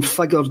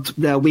reconfigured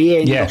the away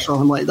end or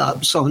something like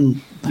that,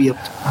 something weird.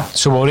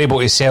 So we were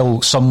able to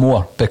sell some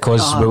more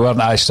because we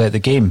weren't actually at the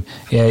game,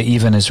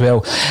 even as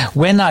well.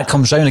 When that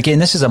comes round, again,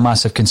 this is a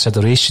massive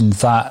consideration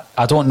that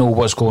I don't know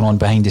what's going on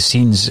behind the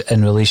scenes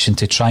in relation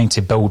to trying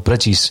to build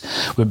bridges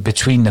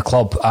between the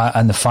club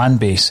and the fan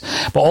base.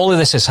 But all of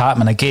this is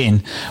happening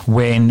again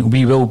when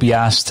we will be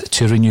asked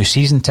to renew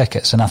season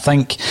tickets. And I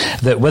think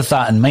that with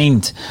that in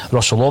mind,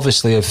 Russell,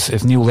 obviously,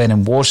 if Neil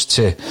Lennon was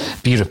to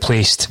be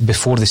replaced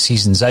before the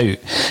season's out,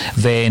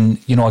 then,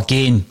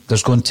 again,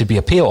 there's going to be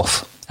a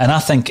payoff. And I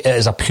think it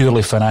is a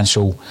purely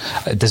financial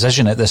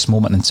decision at this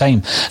moment in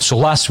time. So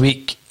last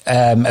week,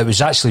 it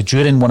was actually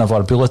during one of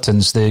our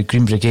bulletins, the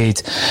Green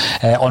Brigade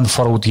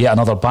unfurled yet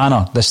another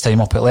banner, this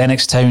time up at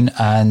Lennoxtown,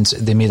 and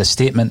they made a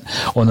statement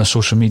on their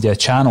social media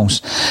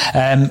channels.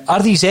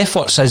 Are these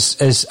efforts,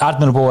 as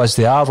admirable as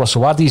they are,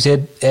 Russell, are these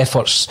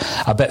efforts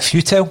a bit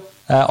futile?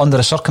 Under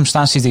the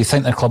circumstances, do you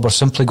think the club are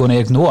simply going to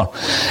ignore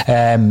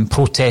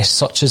protests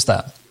such as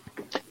that?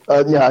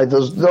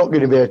 There's not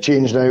going to be a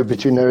change now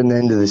between now and the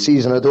end of the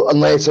season,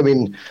 unless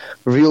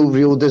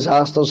real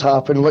disasters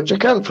happen, which I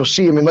can't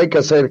foresee. Like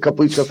I said a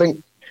couple of weeks, I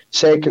think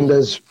second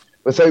is,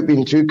 without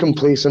being too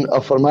complacent, a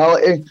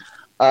formality.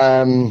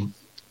 I'm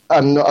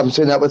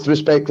saying that with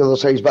respect to other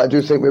sides, but I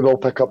do think we will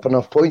pick up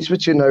enough points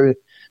between now at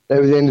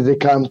the end of the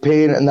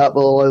campaign, and that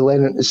will allow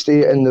Lennon to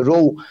stay in the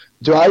role.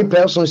 Do I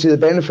personally see the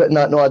benefit in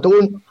that? No, I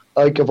don't,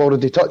 like I've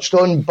already touched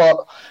on.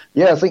 But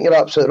yeah, I think you're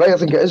absolutely right. I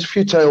think it is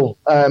futile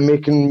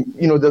making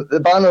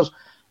the banners.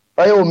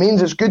 By all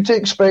means, it's good to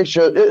express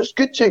your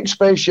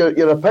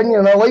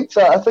opinion. I like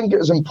that. I think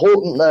it is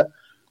important that,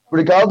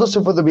 regardless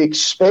of whether we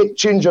expect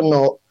change or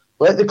not,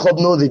 let the club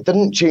know they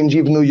didn't change,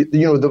 even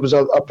though there was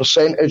a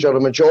percentage or a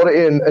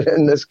majority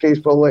in this case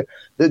probably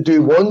that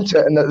do want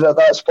it, and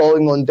that's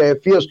falling on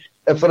deaf ears.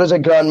 If there is a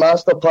grand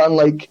master plan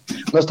like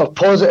Mr.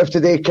 Positive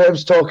today,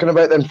 Kev's talking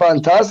about, then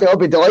fantastic. I'll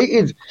be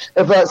delighted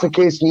if that's the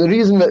case. And the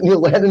reason that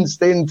Neil Lennon's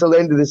staying until the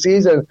end of the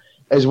season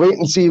is wait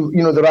and see,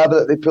 the rabbit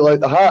that they pull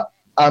out the hat.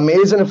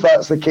 Amazing if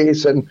that's the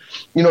case. And,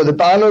 the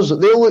banners,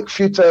 they'll look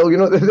futile,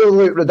 they'll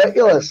look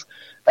ridiculous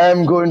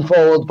going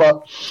forward.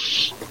 But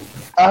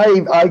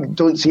I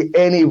don't see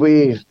any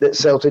way that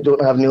Celtic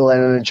don't have Neil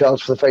Lennon in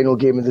charge for the final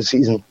game of the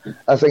season.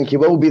 I think he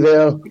will be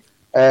there.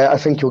 I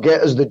think he'll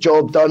get us the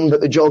job done,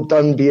 but the job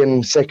done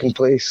being second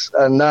place.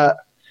 And that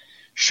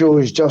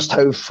shows just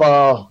how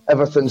far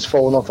everything's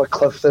fallen off a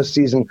cliff this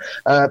season.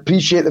 And I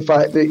appreciate the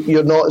fact that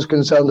you're not as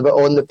concerned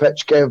about on the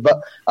pitch, Kev,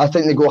 but I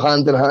think they go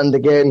hand in hand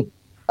again.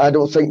 I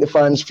don't think the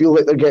fans feel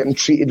like they're getting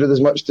treated with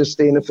as much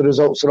disdain if the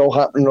results are all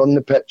happening on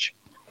the pitch.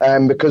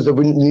 Because there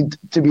wouldn't need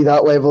to be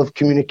that level of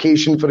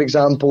communication, for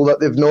example, that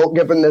they've not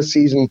given this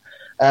season.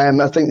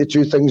 I think the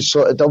two things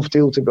sort of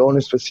dovetail, to be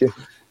honest with you.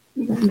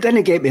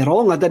 Didn't get me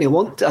wrong. I didn't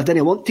want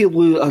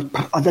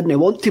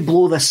to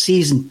blow this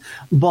season,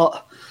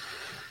 but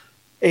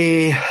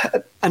and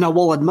I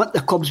will admit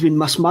the club's been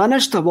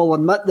mismanaged. I will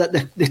admit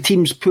that the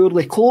team's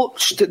poorly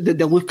coached. They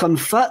look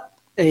unfit.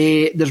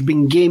 There's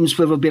been games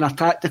where we've been a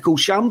tactical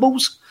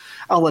shambles.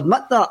 I'll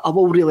admit that. I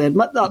will really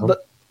admit that,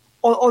 but.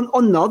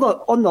 On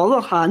the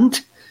other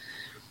hand,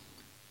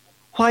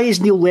 why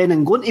is Neil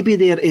Lennon going to be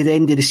there at the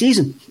end of the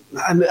season?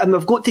 And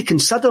we've got to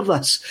consider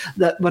this,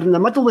 that we're in the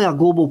middle of a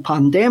global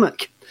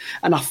pandemic.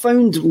 And I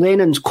found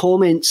Lennon's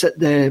comments at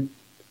the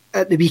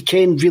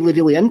weekend really,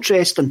 really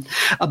interesting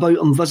about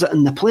him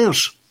visiting the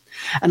players.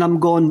 And I'm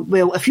going,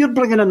 well, if you're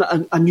bringing in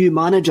a new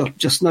manager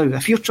just now,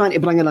 if you're trying to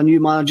bring in a new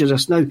manager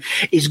just now,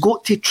 he's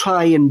got to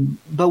try and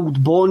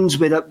build bonds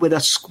with a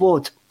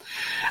squad.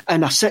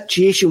 In a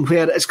situation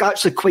where it's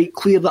actually quite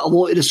clear that a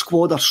lot of the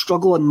squad are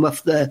struggling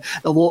with the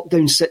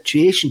lockdown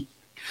situation.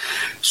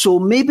 So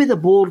maybe the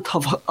board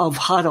have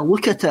had a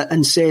look at it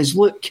and says,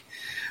 look,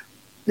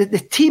 the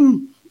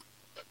team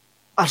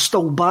are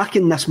still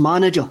backing this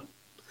manager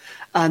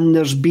and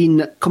there's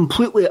been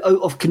completely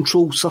out of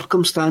control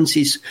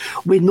circumstances.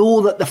 We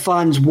know that the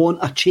fans want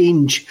a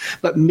change,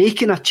 but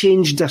making a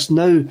change just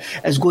now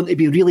is going to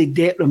be really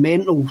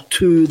detrimental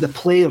to the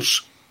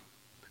players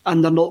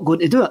and they're not going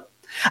to do it.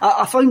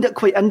 I found it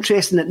quite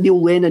interesting that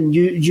Neil Lennon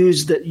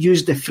used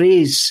the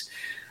phrase.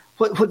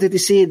 What did he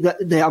say?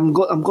 I'm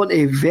going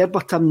to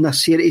verbatim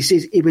this here. He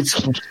says he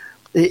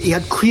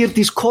had cleared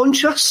his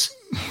conscience.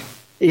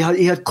 He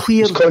had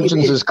cleared. His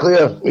conscience is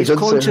clear. His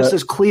conscience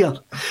is clear.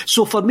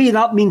 So for me,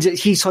 that means that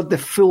he's had the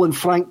full and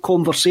frank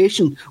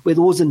conversation with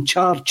those in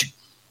charge,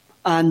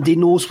 and he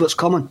knows what's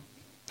coming.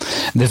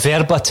 The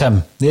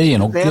verbatim. There you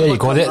go. There you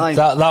go.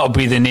 That'll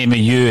be the name of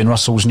you and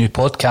Russell's new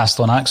podcast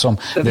on Axom.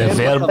 The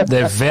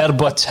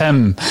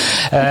verbatim.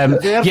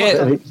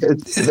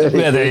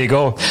 There you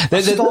go.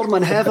 A storm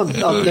in heaven.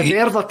 The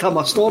verbatim,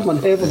 a storm in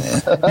heaven.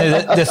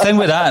 The thing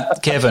with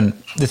that, Kevin,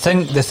 the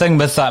thing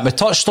with that, we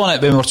touched on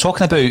it when we were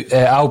talking about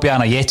Albion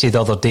Ayeti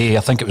the other day.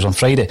 I think it was on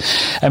Friday,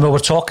 and we were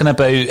talking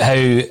about how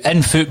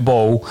in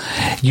football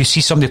you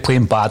see somebody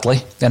playing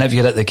badly, and if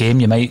you're at the game,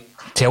 you might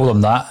tell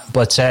them that,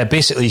 but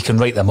basically you can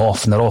write them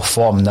off and they're off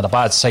form and they're a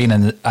bad sign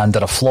and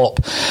they're a flop.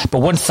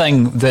 But one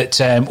thing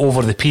that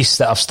over the piece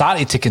that I've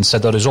started to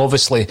consider is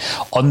obviously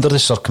under the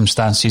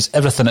circumstances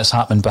everything that's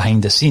happened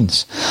behind the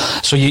scenes.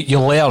 So you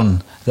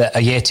learn that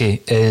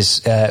Ayeti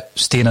is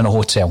staying in a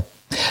hotel.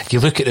 You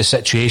look at the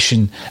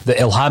situation that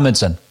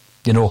Ilhamid's in.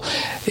 You know,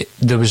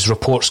 there was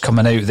reports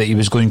coming out that he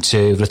was going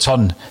to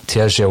return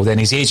to Israel. Then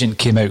his agent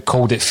came out,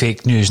 called it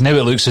fake news. Now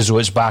it looks as though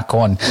it's back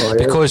on. Oh, yeah.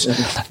 Because,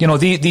 you know,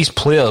 these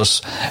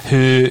players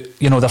who,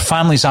 you know, their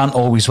families aren't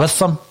always with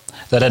them.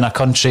 They're in a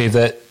country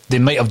that they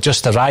might have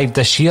just arrived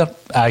this year,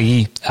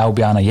 i.e.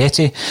 Albion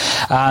Ayeti,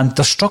 and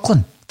they're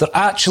struggling. They're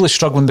actually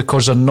struggling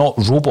because they're not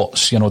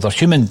robots, you know, they're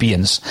human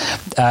beings.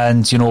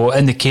 And, you know,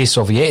 in the case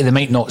of Ayeti, they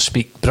might not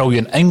speak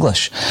brilliant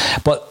English.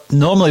 But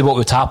normally what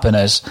would happen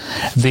is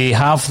they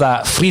have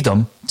that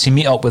freedom to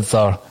meet up with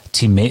their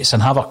teammates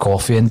and have a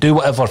coffee and do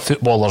whatever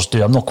footballers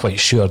do. I'm not quite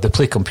sure. They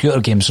play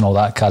computer games and all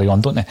that, carry on,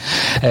 don't they?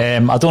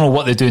 I don't know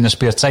what they do in their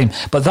spare time.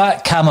 But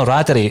that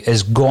camaraderie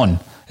is gone.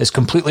 It's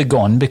completely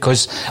gone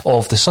because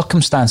of the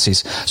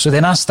circumstances. So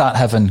then I start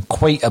having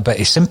quite a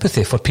bit of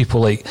sympathy for people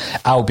like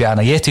Albion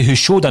Ayeti, who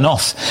showed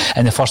enough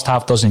in the first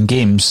half dozen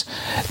games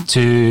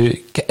to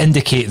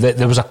indicate that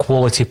there was a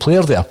quality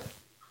player there.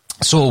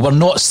 So we're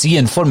not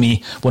seeing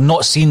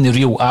the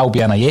real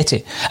Albion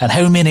Ayeti. And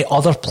how many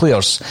other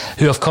players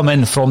who have come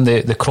in from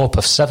the crop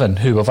of 7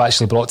 who we've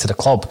actually brought to the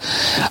club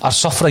are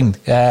suffering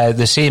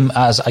the same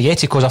as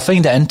Ayeti? Because I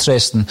find it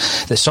interesting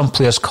that some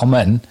players come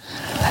in,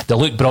 they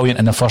look brilliant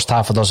in the first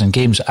half a dozen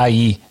games,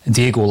 i.e.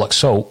 Diego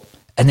Laxalt,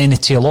 and then they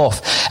tail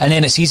off. And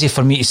then it's easy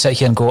for me to sit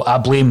here and go, I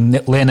blame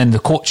Lennon, the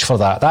coach, for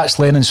that. That's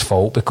Lennon's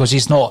fault because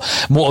he's not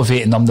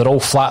motivating them. They're all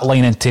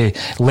flatlining to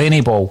Lenny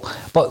ball.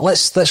 But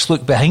let's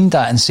look behind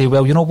that and say,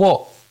 well, you know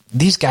what?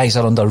 These guys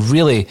are under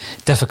really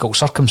difficult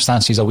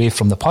circumstances away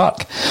from the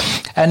park.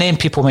 And then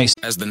people might...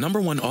 As the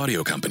 #1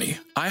 audio company,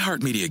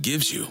 iHeartMedia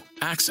gives you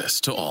access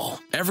to all.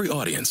 Every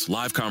audience,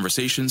 live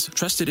conversations,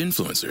 trusted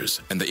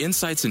influencers, and the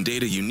insights and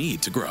data you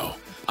need to grow.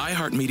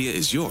 iHeartMedia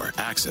is your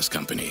access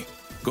company.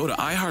 Go to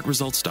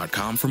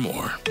iHeartResults.com for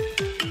more.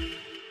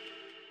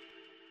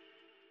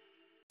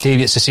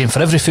 It's the same for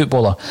every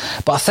footballer.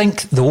 But I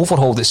think the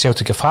overhaul that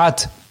Celtic have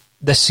had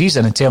this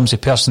season in terms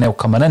of personnel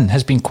coming in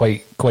has been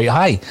quite quite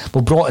high.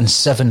 We brought in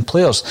 7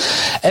 players.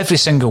 Every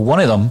single one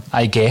of them,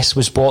 I guess,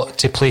 was bought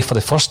to play for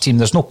the first team.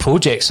 There's no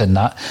projects in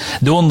that.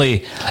 The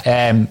only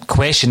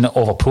question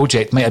of a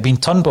project might have been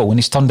Turnbull, and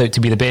he's turned out to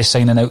be the best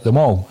signing out of them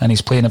all, and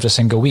he's playing every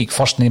single week,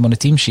 first name on the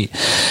team sheet.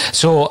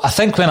 So I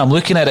think when I'm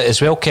looking at it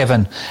as well,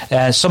 Kevin,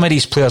 some of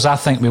these players, I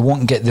think we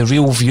won't get the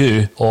real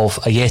view of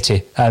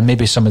Ajeti and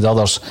maybe some of the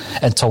others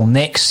until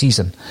next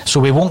season. So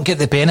we won't get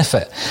the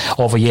benefit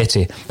of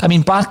Ajeti. I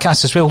mean,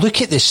 Barkas as well.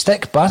 Look at the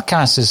stick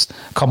Barkas has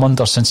come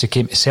under since he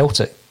came to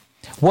Celtic.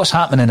 What's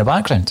happening in the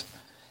background?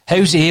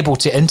 How's he able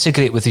to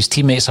integrate with his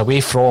teammates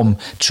away from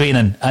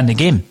training and the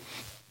game?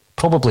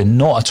 Probably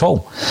not at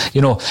all,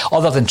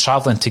 other than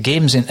travelling to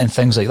games and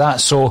things like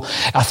that. So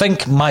I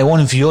think my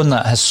own view on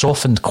that has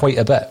softened quite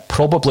a bit,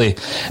 probably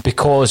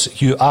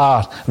because you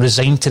are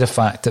resigned to the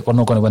fact that we're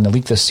not going to win the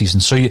league this season.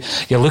 So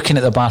you're looking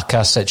at the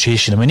Barkas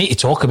situation, and we need to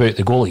talk about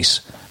the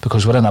goalies,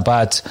 because we're in a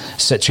bad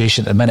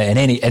situation at the minute, and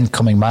any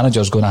incoming manager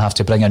is going to have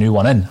to bring a new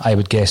one in, I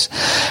would guess.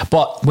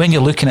 But when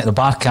you're looking at the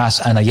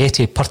Barkas and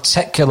Ajeti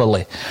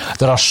particularly,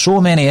 there are so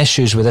many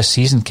issues with this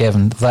season,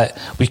 Kevin, that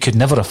we could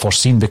never have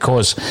foreseen,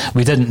 because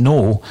we didn't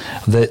know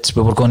that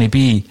we were going to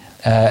be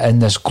in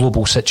this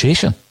global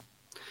situation.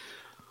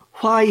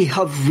 Why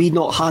have we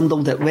not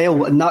handled it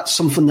well? And that's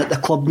something that the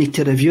club need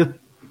to review.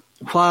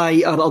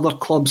 Why are other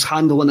clubs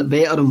handling it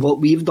better than what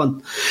we've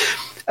done?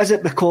 Is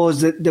it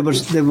because there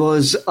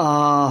was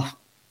a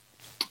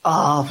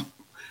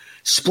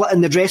split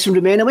in the dressing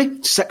room anyway?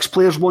 6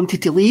 players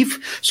wanted to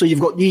leave, so you've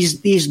got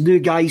these new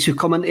guys who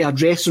come into a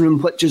dressing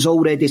room which is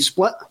already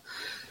split.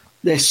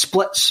 The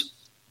splits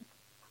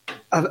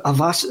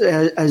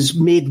is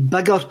made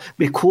bigger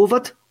by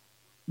COVID,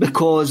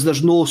 because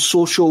there's no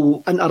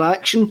social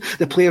interaction.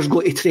 The players go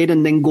to training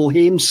and then go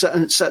home, sit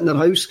in their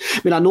house.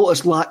 I mean, I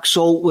noticed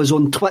Laxalt was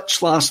on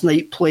Twitch last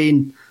night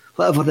playing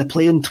whatever they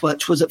play on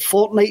Twitch. Was it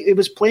Fortnite he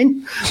was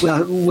playing?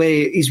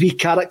 Where his wee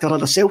character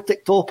had a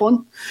Celtic top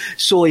on.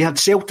 So he had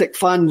Celtic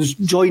fans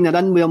joining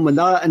in with him with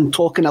that and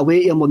talking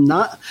away to him on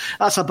that.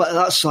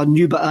 That's a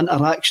new bit of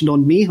interaction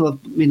on me. I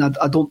mean,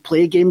 I don't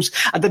play games.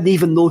 I didn't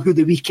even know who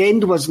the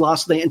weekend was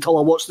last night until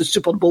I watched the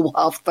Super Bowl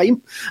half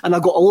time. And I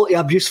got a lot of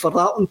abuse for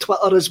that on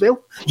Twitter as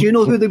well. Do you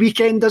know who the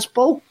weekend is,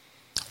 Paul?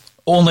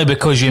 Only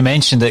because you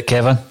mentioned it,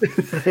 Kevin.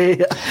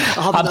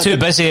 I'm too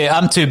busy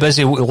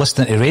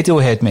listening to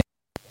Radiohead, mate.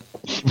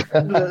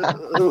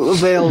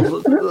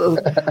 Well,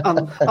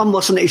 I'm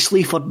listening to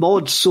Sleaford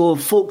Mods, so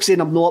folks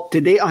saying I'm not up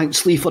to date. I think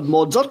Sleaford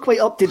Mods are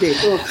quite up to date.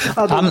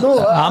 I don't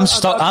know. I'm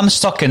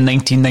stuck in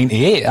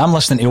 1998. I'm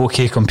listening to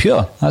OK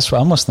Computer. That's what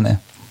I'm listening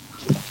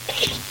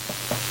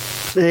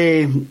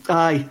to.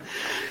 Aye.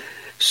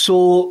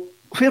 So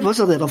where was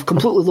I there? I've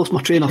completely lost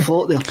my train of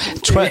thought there.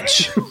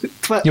 Twitch.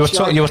 You were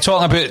talking about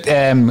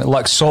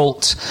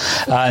Laxalt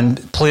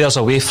and players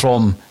away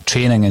from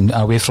training and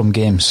away from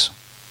games.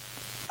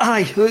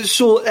 Aye,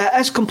 so it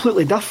is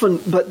completely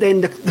different. But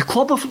then the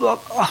club of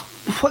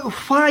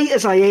why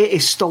is Ajeti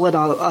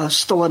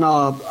still in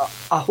a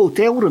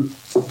hotel room?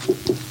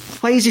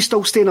 Why is he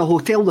still staying in a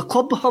hotel? The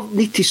club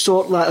need to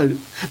sort that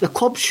out. The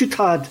club should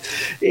have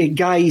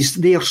guys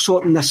there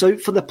sorting this out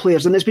for the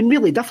players, and it's been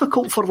really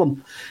difficult for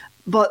them.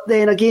 But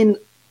then again,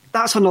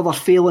 that's another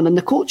failing in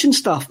the coaching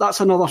staff. That's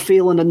another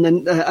failing in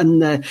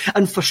the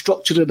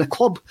infrastructure of the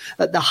club,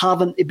 that they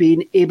haven't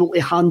been able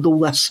to handle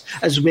this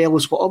as well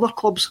as what other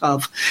clubs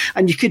have.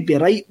 And you could be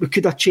right, we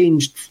could have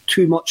changed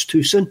too much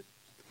too soon.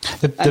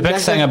 The big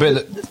thing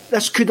about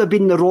this could have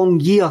been the wrong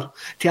year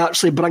to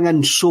actually bring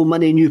in so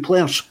many new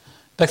players.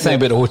 Big thing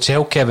about the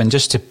hotel, Kevin,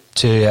 just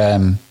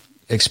to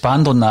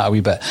expand on that a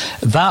wee bit,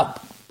 that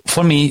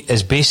for me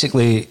is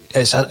basically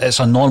it's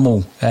a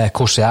normal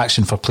course of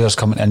action for players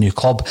coming to a new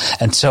club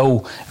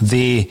until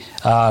they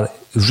are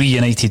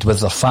reunited with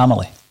their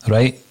family,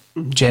 right?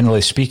 Mm-hmm.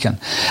 Generally speaking.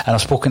 And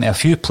I've spoken to a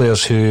few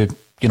players who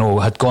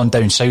had gone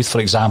down south, for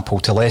example,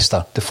 to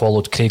Leicester. They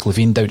followed Craig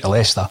Levein down to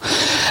Leicester.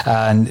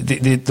 And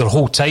their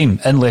whole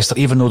time in Leicester,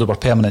 even though they were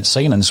permanent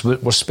signings,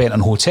 were spent in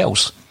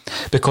hotels,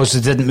 because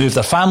they didn't move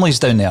their families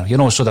down there,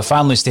 so the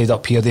family stayed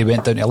up here, they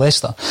went down to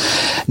Leicester.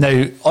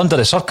 Now, under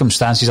the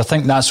circumstances, I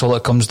think that's all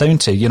it comes down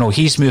to.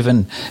 He's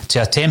moving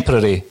to a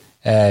temporary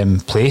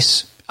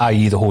place,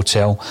 i.e. the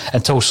hotel,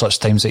 until such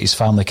times that his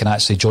family can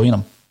actually join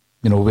him.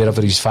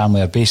 Wherever his family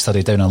are based. Are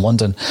they down in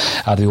London?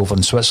 Are they over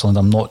in Switzerland?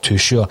 I'm not too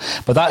sure.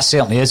 But that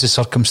certainly is the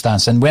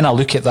circumstance. And when I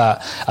look at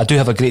that, I do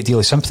have a great deal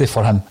of sympathy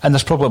for him. And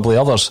there's probably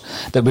others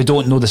that we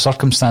don't know the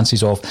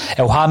circumstances of.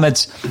 El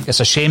Hamid, it's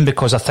a shame,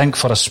 because I think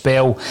for a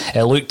spell,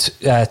 it looked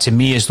to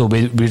me as though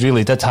we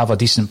really did have a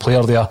decent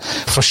player there.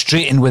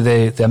 Frustrating with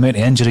the amount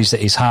of injuries that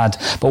he's had.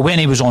 But when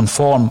he was on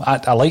form,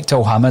 I liked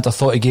El Hamid. I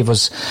thought he gave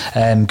us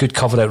good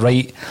cover at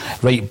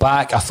right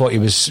back. I thought he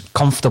was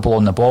comfortable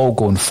on the ball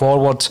going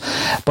forward.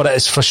 But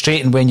it's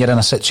frustrating when you're in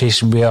a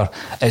situation where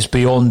it's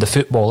beyond the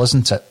football,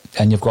 isn't it?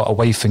 And you've got a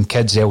wife and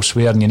kids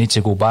elsewhere and you need to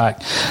go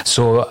back.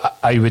 So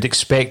I would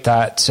expect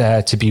that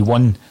to be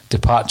one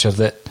departure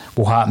that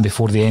will happen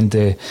before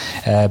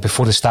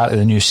the start of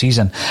the new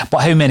season. But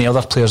how many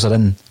other players are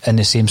in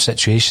the same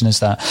situation as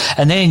that?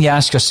 And then you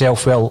ask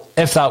yourself, well,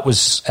 if that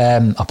was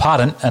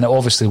apparent, and it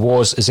obviously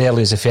was as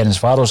early as the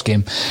Ferencváros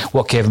game,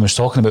 what Kevin was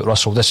talking about,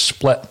 Russell, this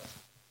split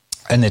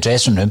in the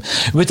dressing room,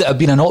 would it have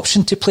been an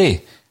option to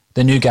play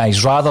the new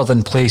guys rather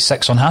than play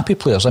 6 unhappy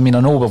players? I mean, I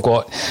know we've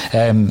got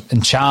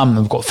in Cham,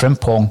 we've got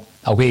Frimpong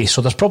away, so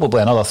there's probably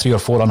another 3 or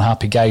 4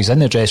 unhappy guys in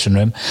the dressing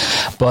room.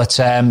 But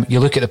you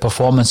look at the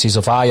performances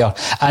of Ajer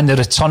and the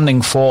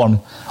returning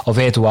form of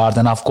Edouard,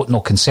 and I've got no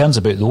concerns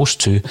about those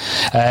two.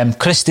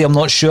 Christie, I'm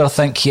not sure. I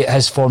think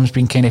his form's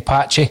been kind of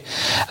patchy,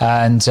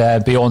 and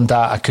beyond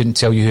that, I couldn't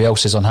tell you who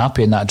else is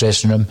unhappy in that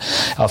dressing room.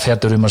 I've heard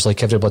the rumours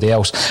like everybody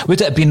else.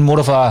 Would it have been more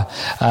of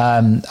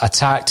a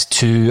tact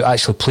to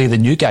actually play the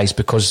new guys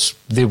because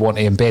they want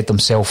to embed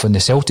themselves in the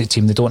Celtic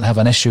team? They don't have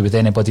an issue with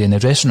anybody in the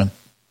dressing room.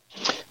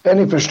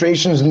 Any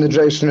frustrations in the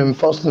dressing room,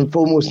 first and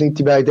foremost, need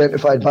to be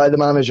identified by the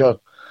manager.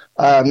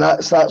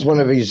 That's one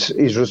of his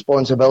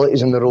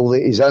responsibilities in the role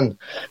that he's in.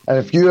 And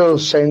if you're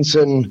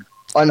sensing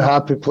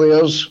unhappy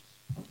players,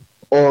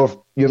 or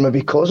you're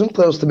maybe causing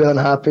players to be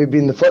unhappy,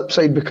 being the flip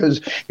side, because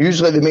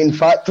usually the main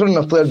factor in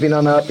a player being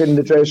unhappy in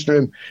the dressing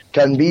room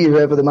can be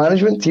whoever the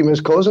management team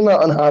is causing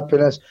that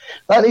unhappiness.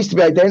 That needs to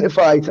be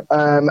identified,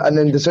 and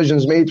then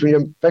decisions made. When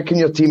you're picking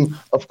your team,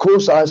 of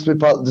course that has to be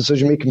part of the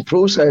decision-making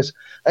process.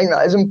 I think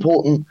that is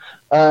important.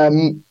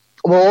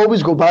 We'll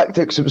always go back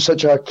to it because it was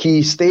such a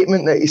key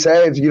statement that he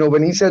said. You know,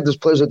 when he said there's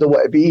players that don't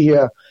want to be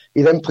here,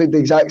 he then played the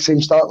exact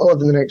same starting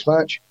 11 in the next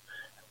match.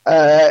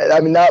 I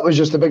mean, that was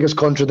just the biggest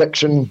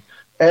contradiction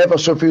ever.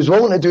 So if he was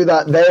willing to do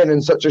that then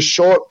in such a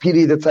short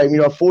period of time, you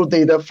know, a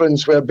 4-day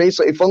difference where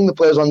basically flung the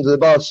players under the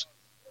bus,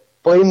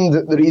 blamed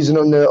the reason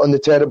on the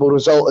terrible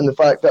result and the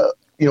fact that,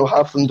 you know,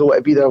 half of them don't want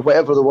to be there,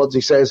 whatever the words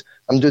he says.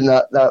 I'm doing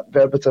that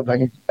verbatim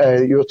thing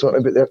you were talking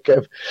about there,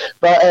 Kev.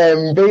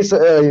 But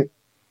basically,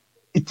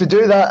 to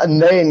do that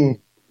and then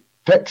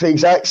pick the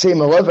exact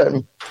same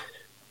 11,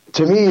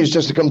 to me, is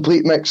just a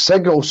complete mixed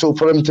signal. So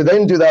for him to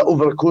then do that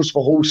over the course of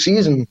a whole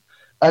season,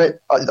 and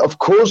of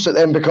course it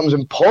then becomes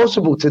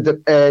impossible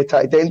to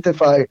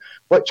identify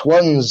which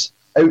ones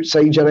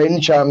outside your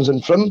Enchams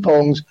and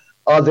Frimpongs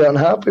are the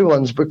unhappy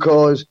ones,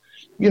 because,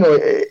 you know,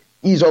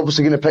 he's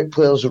obviously going to pick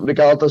players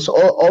regardless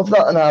of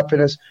that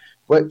unhappiness,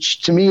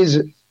 which to me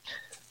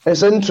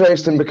it's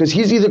interesting, because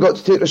he's either got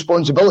to take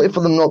responsibility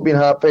for them not being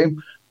happy,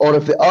 or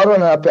if they are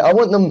unhappy, I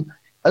want them.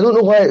 I don't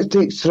know why it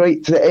takes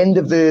right to the end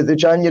of the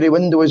January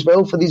window as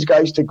well for these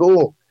guys to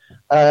go.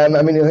 I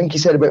mean, I think he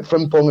said about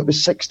Frimpong it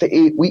was 6 to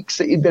 8 weeks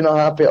that he'd been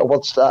unhappy, or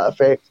words to that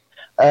effect.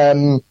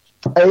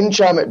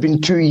 Encham, it'd been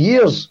 2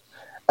 years,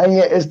 and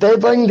yet it's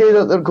deadline day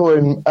that they're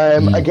going.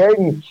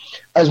 Again,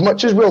 as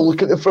much as we'll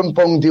look at the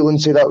Frimpong deal and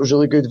say that was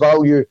really good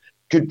value,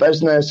 good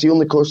business, he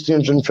only cost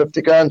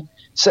 350 grand.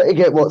 City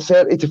get,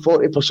 30 to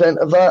 40%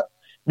 of that?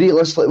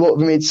 Realistically, what have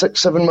we made,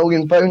 £6-7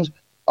 million?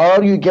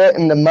 Are you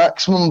getting the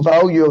maximum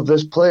value of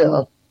this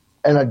player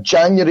in a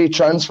January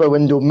transfer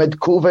window,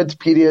 mid-COVID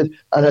period,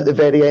 and at the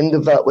very end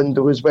of that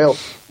window as well?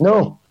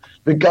 No,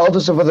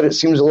 regardless of whether it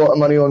seems a lot of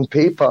money on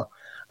paper.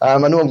 I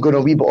know I'm going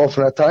a wee bit off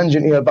on a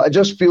tangent here, but I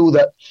just feel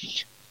that,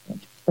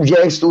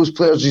 yes, those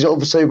players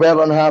obviously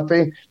were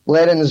unhappy.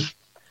 Lennon has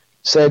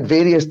said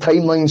various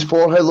timelines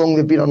for how long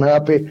they've been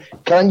unhappy.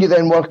 Can you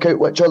then work out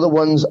which other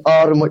ones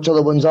are and which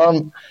other ones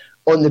aren't?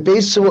 On the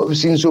basis of what we've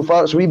seen so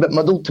far, it's a wee bit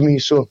muddled to me,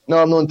 so no,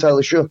 I'm not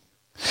entirely sure.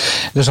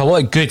 There's a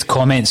lot of good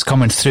comments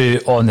coming through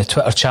on the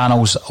Twitter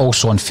channels,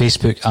 also on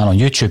Facebook and on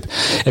YouTube.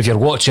 If you're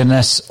watching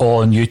this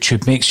on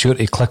YouTube, make sure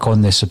to click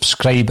on the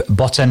subscribe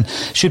button.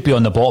 Should be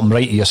on the bottom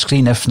right of your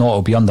screen. If not,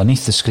 it'll be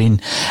underneath the screen.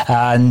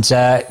 And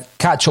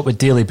catch up with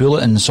daily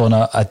bulletins on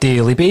a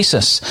daily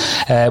basis.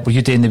 Were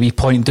you doing the wee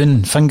point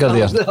down finger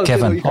there,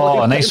 Kevin?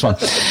 Oh, nice one.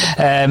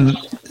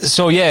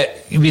 So yeah,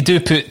 we do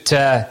put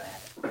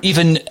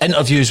even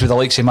interviews with the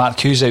likes of Mark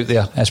Hughes out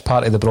there as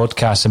part of the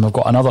broadcast, and we've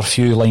got another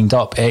few lined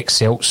up,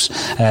 ex-Celts,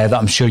 that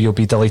I'm sure you'll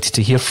be delighted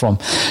to hear from.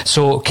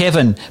 So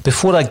Kevin,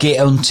 before I get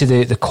onto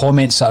the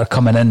comments that are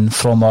coming in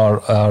from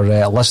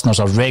our listeners,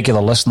 our regular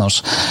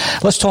listeners,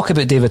 let's talk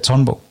about David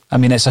Turnbull. I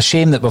mean, it's a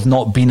shame that we've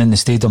not been in the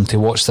stadium to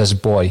watch this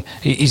boy.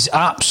 He's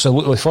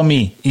absolutely, for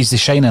me, he's the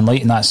shining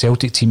light in that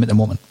Celtic team at the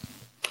moment.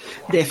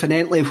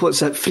 Definitely.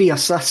 3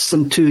 assists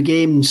in 2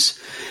 games.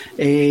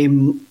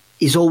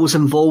 He's always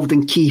involved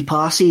in key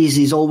passes.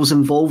 He's always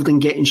involved in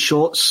getting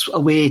shots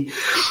away.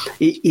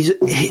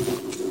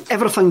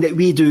 Everything that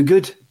we do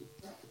good,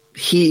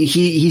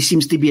 he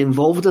seems to be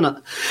involved in it.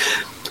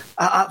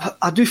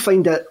 I do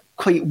find it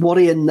quite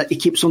worrying that he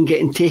keeps on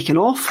getting taken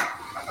off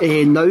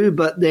now,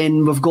 but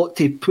then we've got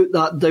to put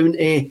that down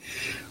to,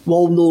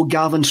 well, no,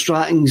 Gavin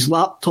Stratton's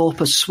laptop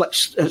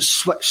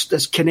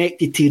is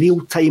connected to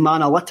real-time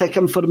analytic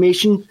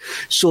information,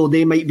 so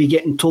they might be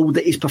getting told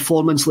that his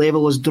performance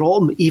level has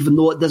dropped, even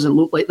though it doesn't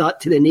look like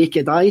that to the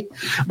naked eye.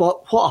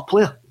 But what a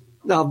player.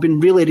 I've been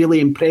really,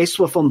 really impressed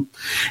with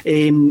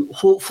him.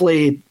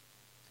 Hopefully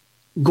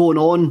going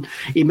on,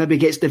 he maybe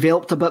gets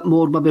developed a bit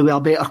more, maybe with a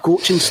better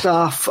coaching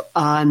staff,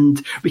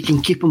 and we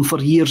can keep him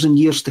for years and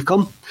years to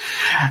come.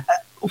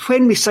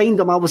 When we signed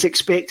him, I was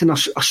expecting a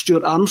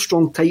Stuart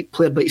Armstrong type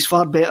player, but he's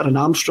far better than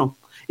Armstrong.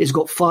 He's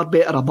got far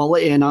better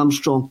ability than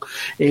Armstrong.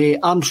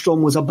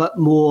 Armstrong was a bit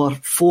more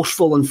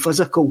forceful and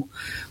physical.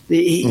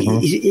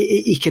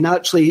 He can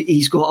actually,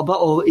 he's got a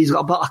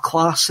bit of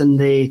class and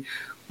a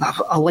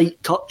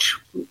light touch.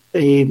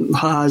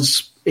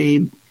 Has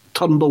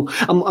Turnbull.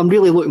 I'm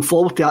really looking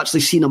forward to actually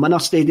seeing him in a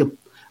stadium.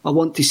 I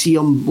want to see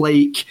him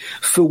like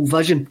full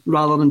vision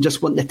rather than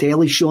just what the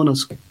telly's showing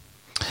us.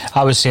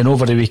 I was saying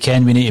over the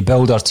weekend we need to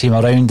build our team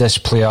around this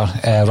player.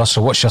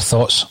 Russell, what's your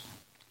thoughts?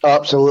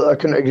 Absolutely, I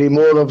couldn't agree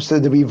more. Obviously,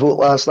 the wee vote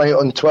last night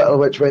on Twitter,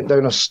 which went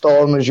down a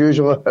storm as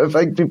usual. I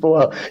think people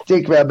are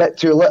taking me a bit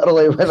too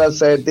literally when I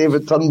said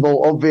David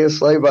Turnbull,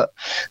 obviously. But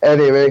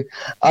anyway,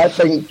 I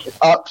think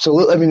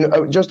absolutely. I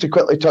mean, just to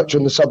quickly touch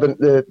on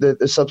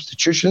the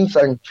substitution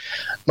thing,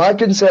 my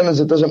concern is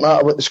it doesn't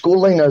matter what the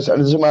scoreline is,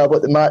 and it doesn't matter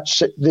what the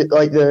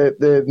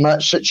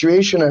match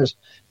situation is.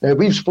 Now,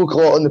 we've spoke a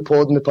lot on the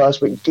pod in the past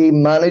about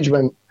game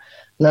management.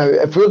 Now,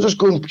 if we're just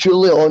going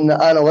purely on the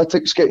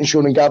analytics getting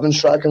shown on Gavin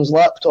Strachan's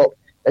laptop,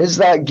 is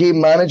that game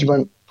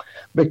management?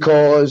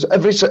 Because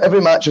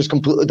every match is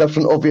completely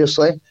different,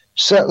 obviously.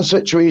 Certain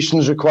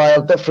situations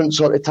require different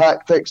sort of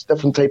tactics,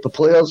 different type of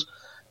players.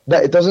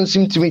 But it doesn't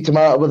seem to me to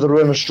matter whether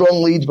we're in a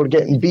strong lead, we're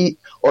getting beat,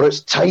 or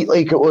it's tight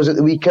like it was at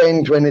the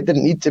weekend when it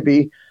didn't need to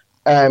be.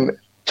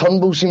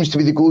 Turnbull seems to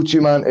be the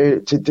go-to man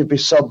to be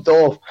subbed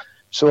off.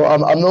 So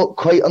I'm not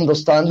quite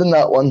understanding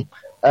that one.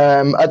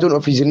 I don't know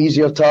if he's an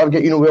easier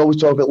target. You know, we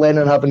always talk about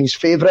Lennon having his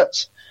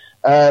favourites.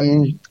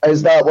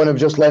 Is that one of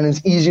just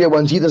Lennon's easier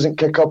ones? He doesn't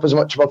kick up as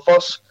much of a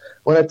fuss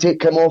when I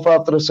take him off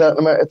after a certain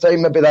amount of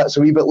time. Maybe that's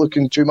a wee bit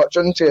looking too much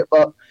into it,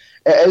 but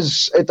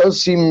it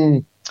does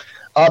seem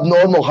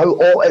abnormal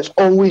how it's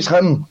always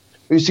him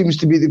who seems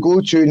to be the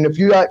go-to. And if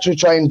you actually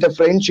try and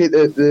differentiate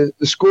the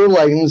score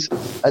lines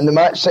and the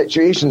match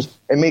situations,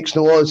 it makes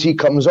no odds he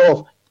comes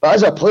off. But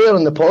as a player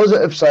on the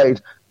positive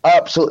side,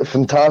 absolutely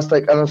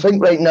fantastic. And I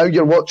think right now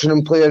you're watching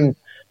him playing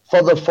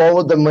further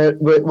forward than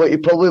what he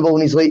probably will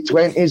in his late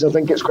 20s. I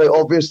think it's quite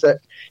obvious that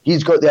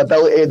he's got the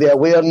ability, the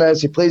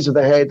awareness, he plays with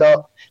the head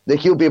up, that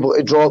he'll be able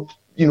to drop,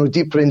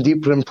 deeper and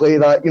deeper and play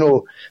that,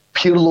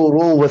 Pirlo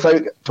role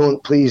without,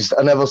 don't please,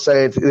 I never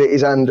said that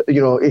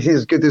he's he's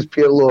as good as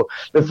Pirlo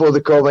before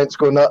the comments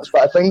go nuts,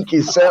 but I think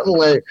he's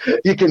certainly,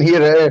 you can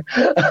hear it,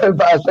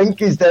 but I think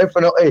he's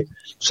definitely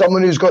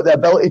someone who's got the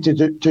ability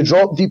to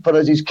drop deeper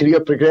as his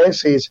career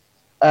progresses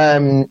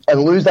and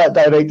lose that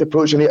direct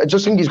approach. And I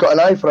just think he's got an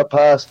eye for a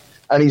pass,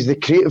 and he's the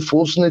creative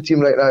force in the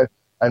team right now,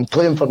 and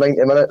playing for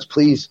 90 minutes,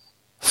 please.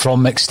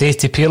 From McStay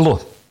to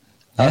Pirlo.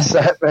 That's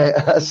it, mate.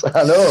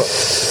 I know.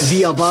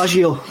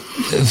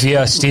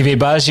 Via Stevie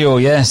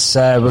Baggio, yes.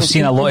 We've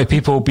seen a lot of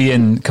people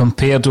being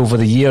compared over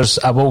the years.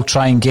 I will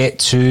try and get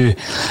to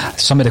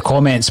some of the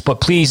comments, but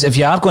please, if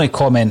you are going to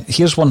comment,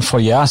 here's one for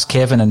you. Ask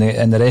Kevin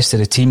and the rest of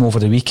the team over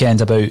the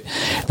weekend about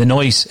the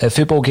noise at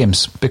football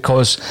games,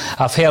 because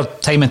I've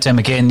heard time and time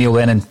again Neil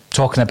Lennon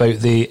talking about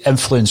the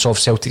influence of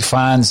Celtic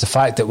fans, the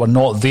fact that we're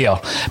not there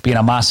being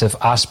a massive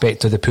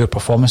aspect of the poor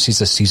performances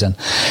this season.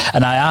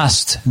 And I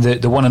asked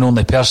the one and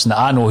only person that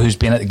I know who's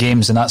been at the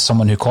games, and that's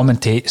someone who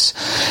commentates,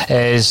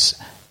 is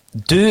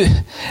do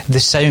the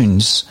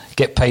sounds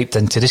get piped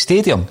into the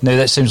stadium? Now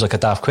that sounds like a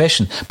daft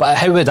question, but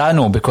how would I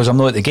know, because I'm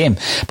not at the game?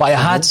 But I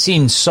had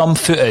seen some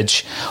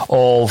footage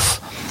of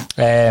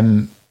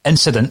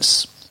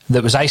incidents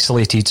that was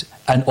isolated,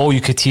 and all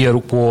you could hear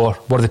were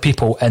the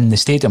people in the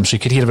stadium, so you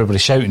could hear everybody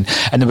shouting,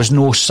 and there was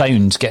no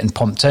sound getting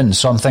pumped in.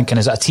 So I'm thinking,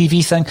 is that a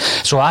TV thing?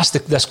 So I asked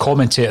this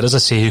commentator, as I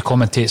say, who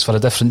commentates for a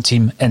different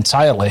team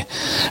entirely,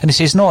 and he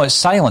says, no, it's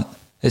silent.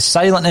 It's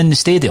silent in the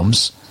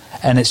stadiums,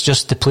 and it's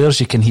just the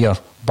players you can hear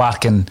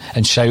barking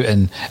and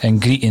shouting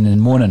and greeting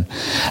and moaning.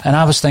 And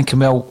I was thinking,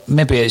 well,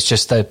 maybe it's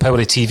just the power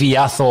of TV.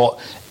 I thought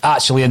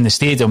actually in the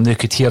stadium they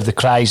could hear the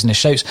cries and the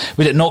shouts.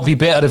 Would it not be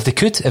better if they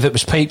could, if it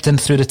was piped in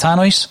through the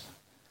tannoys?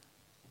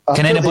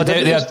 Can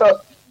anybody out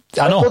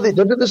there? I know. I thought they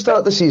did at the start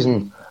of the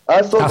season.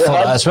 I thought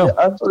that as well.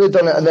 I thought they'd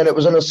done it, and then it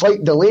was on a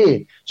slight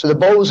delay. So the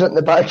ball was hitting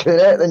the back of the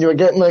net, and you were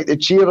getting like the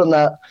cheer on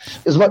that.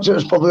 As much as it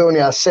was probably only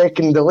a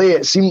second delay,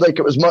 it seemed like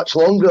it was much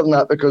longer than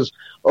that, because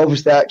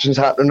obviously the action's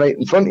happening right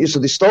in front of you, so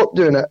they stopped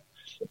doing it.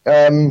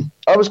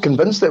 I was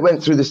convinced it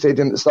went through the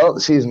stadium at the start of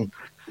the season.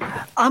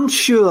 I'm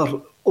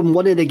sure on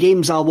one of the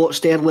games I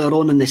watched earlier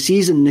on in the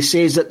season, they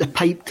says that they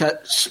piped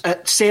it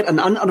at certain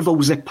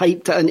intervals, they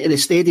piped it into the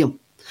stadium.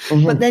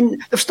 Mm-hmm. But then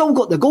they've still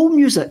got the goal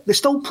music. They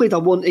still played I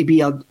Want to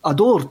Be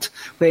Adored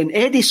when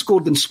Eddie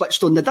scored and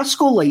switched on the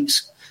disco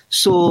lights.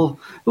 So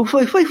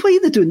why are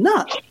they doing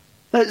that?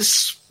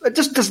 It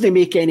just doesn't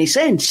make any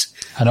sense.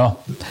 I know.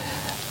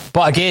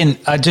 But again,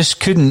 I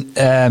just couldn't...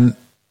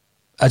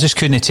 I just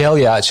couldn't tell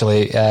you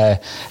actually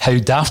how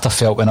daft I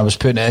felt when I was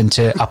putting it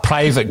into a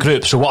private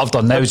group. So what I've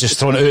done now is just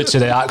thrown it out to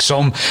the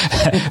Axom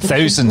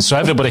thousands, so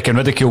everybody can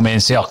ridicule me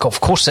and say, oh, of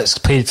course it's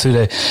piped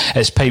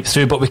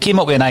through. But we came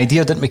up with an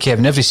idea, didn't we,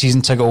 Kevin? Every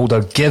season ticket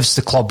holder gives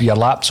the club your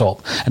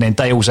laptop and then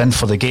dials in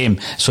for the game,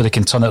 so they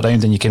can turn it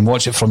around and you can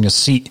watch it from your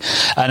seat.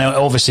 And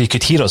obviously you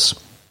could hear us.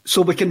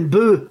 So we can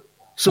boo.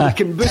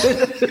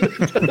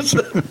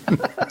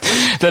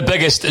 The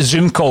biggest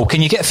Zoom call.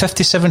 Can you get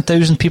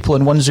 57,000 people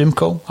in one Zoom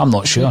call? I'm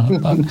not sure.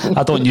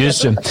 I don't use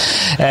Zoom.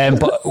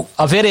 But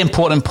a very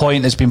important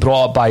point has been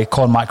brought up by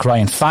Cormac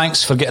Ryan.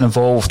 Thanks for getting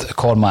involved,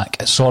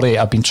 Cormac. Sorry,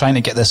 I've been trying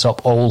to get this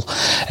up all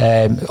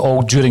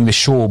during the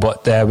show,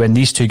 but when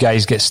these two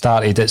guys get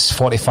started, it's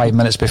 45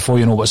 minutes before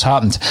you know what's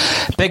happened.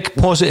 Big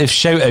positive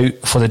shout out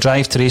for the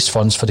Drive to Race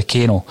funds for the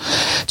Kano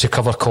to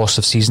cover costs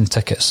of season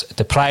tickets.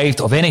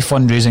 Deprived of any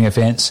fundraising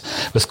events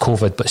with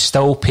COVID, but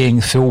still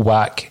paying full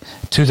whack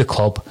to the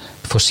club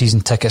for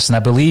season tickets. And I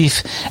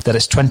believe that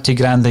it's 20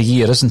 grand a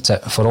year, isn't it,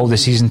 for all the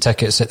season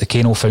tickets that the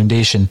Kano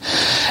Foundation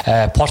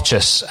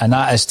purchase, and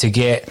that is to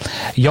get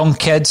young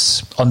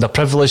kids,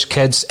 underprivileged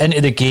kids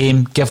into the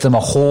game, give them a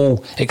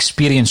whole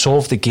experience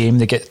of the game.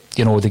 They get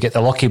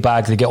the lucky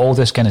bag, they get all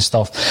this kind of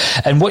stuff.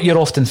 And what you're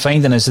often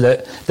finding is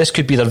that this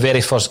could be their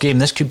very first game,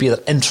 this could be their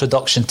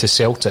introduction to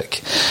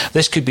Celtic,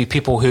 this could be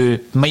people who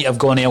might have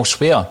gone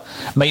elsewhere,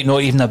 might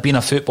not even have been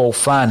a football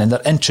fan, and they're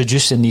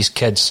introducing these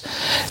kids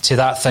to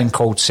that thing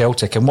called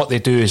Celtic. And what they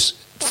do is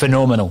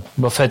phenomenal.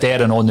 We've had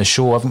Erin on the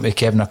show, haven't we,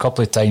 Kevin, a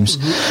couple of times.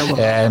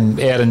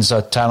 Erin's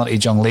a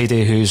talented young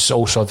lady who's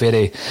also a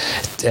very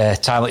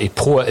talented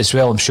poet as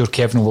well. I'm sure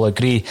Kevin will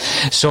agree.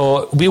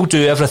 So we'll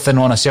do everything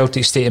on a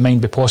Celtic State of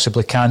Mind we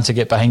possibly can to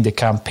get behind the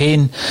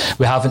campaign.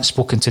 We haven't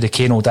spoken to the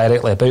Kano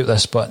directly about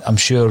this, but I'm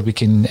sure we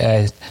can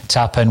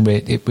tap in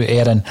with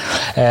Erin,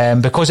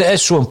 because it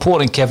is so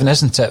important, Kevin,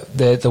 isn't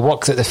it, the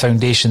work that the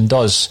foundation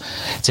does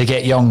to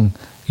get young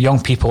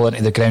people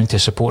into the ground to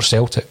support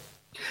Celtic.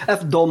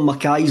 If Dom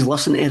Mackay's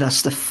listening to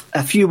this,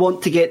 if you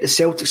want to get the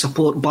Celtic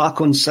support back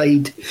on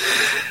side,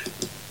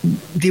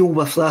 deal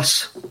with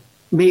this.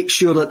 Make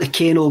sure that the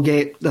Kano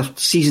get their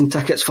season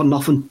tickets for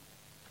nothing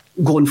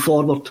going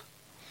forward.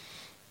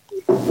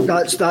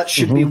 That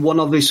should be one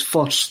of his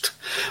first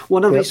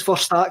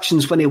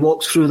actions when he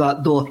walks through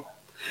that door.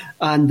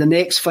 And the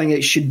next thing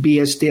it should be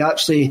is to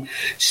actually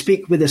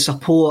speak with the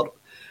support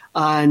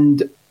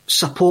and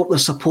support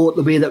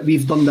the way that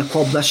we've done the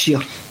club this year.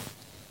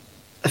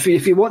 If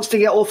he wants to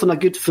get off on a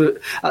good foot,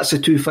 that's the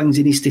two things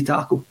he needs to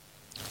tackle.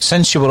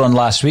 Since you were on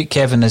last week,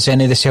 Kevin, has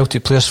any of the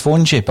Celtic players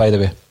phoned you, by the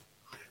way?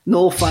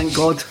 No, thank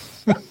God.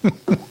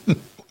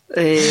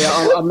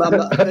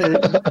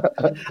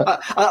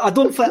 I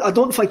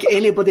don't think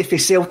anybody for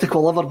Celtic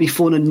will ever be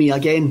phoning me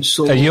again.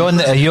 So are you on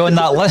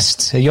that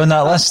list? I'm on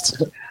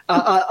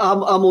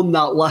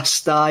that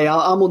list.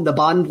 I'm on the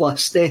banned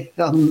list.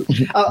 I'm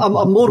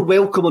more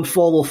welcome and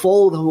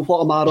follow than what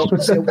I'm up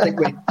at Celtic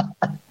with.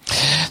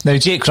 Now,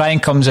 Jake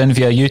Ryan comes in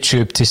via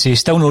YouTube to say,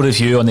 still no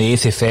review on the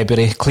 8th of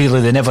February. Clearly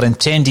they never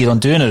intended on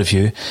doing a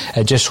review.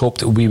 I just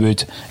hoped that we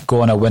would go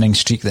on a winning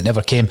streak that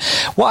never came.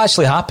 What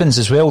actually happens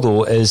as well,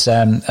 though, is,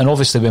 and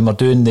obviously when we're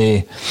doing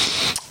the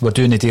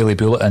daily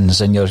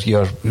bulletins, and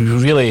you're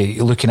really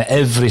looking at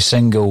every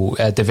single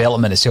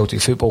development at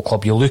Celtic Football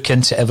Club, you look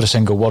into every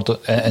single word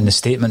in the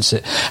statements.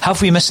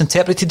 Have we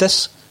misinterpreted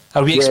this?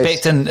 Are we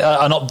expecting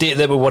an update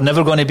that we were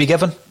never going to be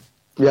given?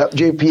 Yeah,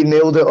 JP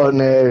nailed it on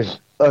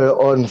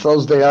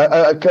Thursday.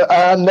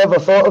 I never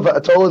thought of it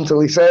at all until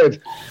he said.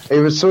 He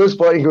was so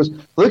spot. He goes,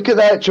 look at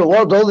the actual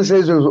word. All he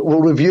says is we'll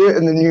review it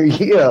in the new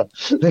year.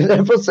 They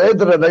never said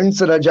they're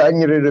announcing a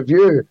January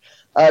review.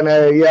 And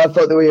I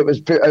thought the way it was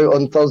put out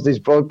on Thursday's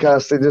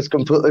broadcast, it just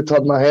completely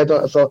turned my head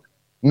on it. I thought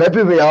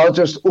maybe we are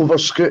just over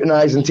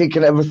scrutinising,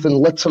 taking everything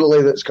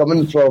literally that's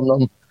coming from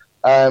them.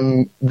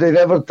 They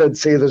never did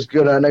say there's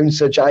going to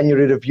announce a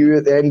January review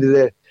at the end of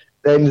the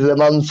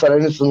month or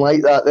anything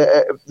like that.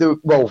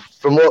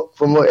 From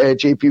what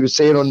JP was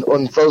saying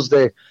on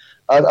Thursday,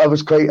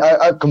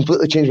 I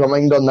completely changed my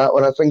mind on that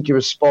one. I think he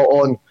was spot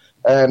on.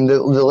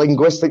 The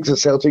linguistics that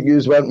Celtic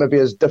use weren't maybe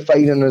as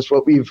defining as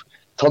what we've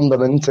turned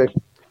them into.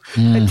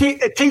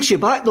 It takes you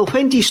back though.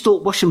 When do you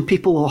stop wishing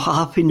people a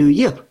Happy New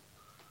Year?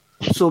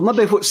 So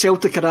maybe what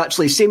Celtic are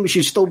actually saying, we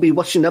should still be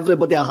wishing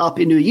everybody a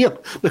Happy New Year,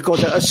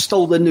 because it is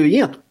still the new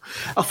year.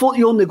 I thought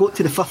you only got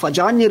to the 5th of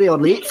January or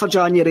the 8th of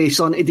January,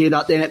 son, to do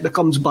that, then it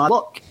becomes bad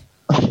luck.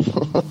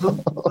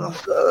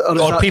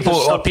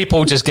 or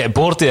people just get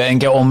bored of it and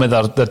get on with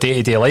their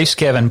day-to-day lives,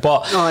 Kevin.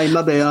 But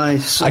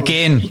So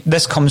again,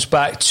 this comes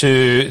back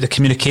to the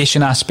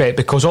communication aspect,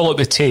 because all it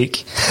would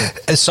take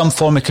is some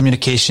form of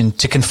communication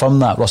to confirm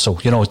that, Russell.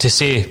 To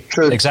say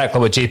exactly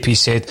what JP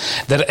said.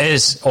 There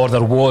is, or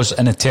there was,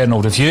 an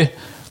internal review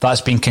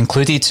that's been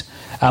concluded,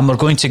 and we're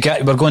going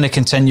to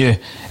continue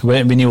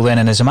with Neil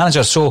Lennon as a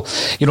manager. So,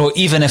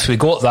 even if we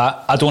got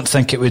that, I don't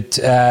think it would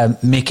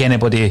make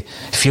anybody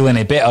feel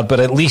any better, but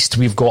at least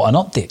we've got an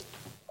update.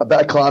 a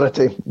bit of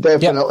clarity,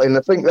 definitely. Yep. And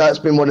I think that's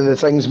been one of the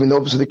things. I mean,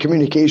 obviously the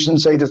communication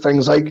side of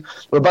things, like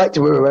we're back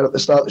to where we were at the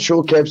start of the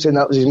show. Kev saying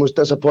that was his most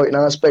disappointing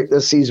aspect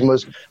this season,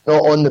 was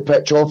not on the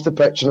pitch, off the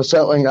pitch, and I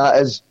certainly think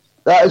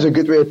that is a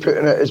good way of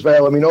putting it as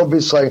well. I mean,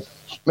 obviously,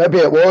 maybe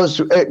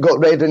it got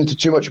read into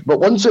too much, but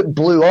once it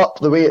blew up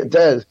the way it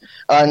did,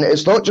 and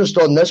it's not just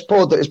on this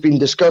pod that it's been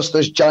discussed,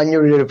 this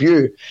January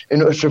review,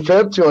 and it's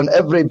referred to on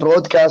every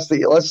broadcast that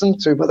you listen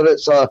to, whether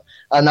it's a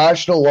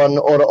national one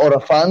or a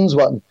fans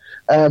one.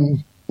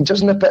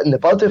 Just nip it in the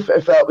bud if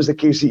that was the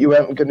case that you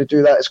weren't going to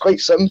do that. It's quite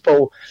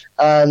simple,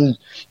 and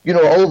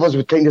all of us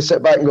would kind of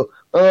sit back and go,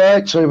 oh,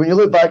 actually, when you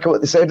look back at what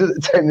they said at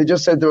the time, they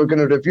just said they were going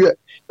to review it.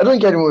 I don't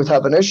think anyone would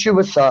have an issue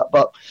with that,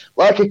 but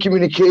lack of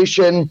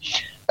communication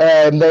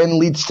then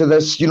leads to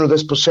this,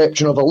 this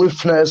perception of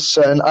aloofness,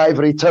 and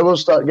ivory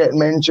towers start getting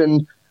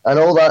mentioned and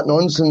all that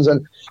nonsense.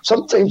 And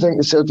sometimes I think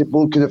the Celtic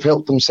board could have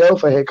helped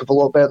themselves a heck of a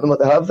lot better than what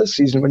they have this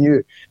season when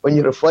you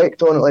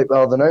reflect on it like they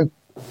are now.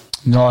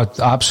 No, I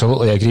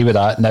absolutely agree with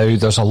that. Now,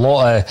 there's a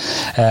lot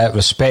of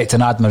respect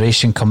and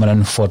admiration coming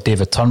in for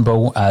David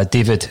Turnbull.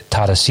 David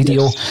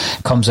Tarasidio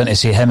comes in to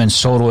say him and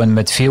Soro in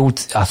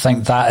midfield. I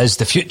think that is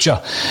the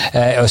future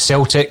of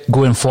Celtic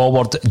going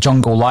forward.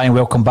 Jungle Lion,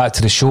 welcome back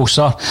to the show,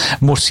 sir.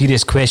 More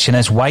serious question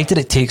is, why did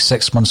it take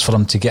 6 months for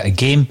him to get a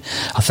game?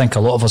 I think a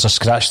lot of us are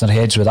scratching their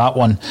heads with that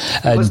one.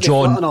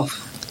 John...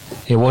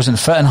 He wasn't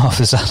fit enough,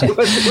 is that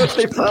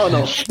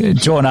right?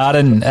 John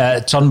Aaron,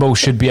 Turnbull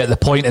should be at the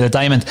point of the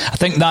diamond. I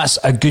think that's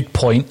a good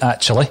point,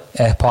 actually,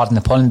 pardon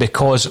the pun,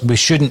 because we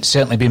shouldn't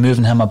certainly be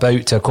moving him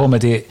about to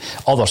accommodate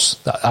others.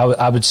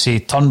 I would say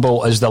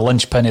Turnbull is the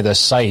linchpin of this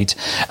side,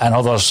 and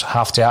others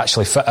have to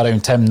actually fit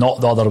around him,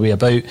 not the other way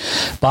about.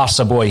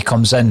 Barca boy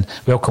comes in,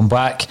 welcome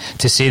back,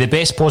 to say the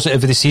best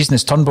positive of the season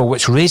is Turnbull,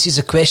 which raises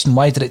the question,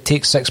 why did it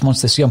take 6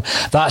 months to see him?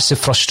 That's the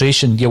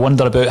frustration. You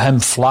wonder about him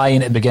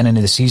flying at the beginning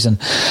of the season.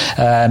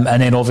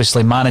 And then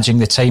obviously managing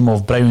the time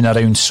of Brown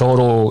around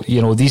Soro.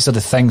 These are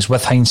the things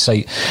with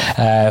hindsight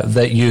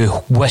that you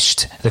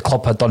wished the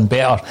club had done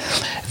better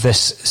this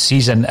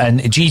season. And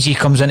GG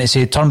comes in to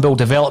say Turnbull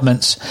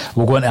developments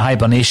will go into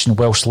hibernation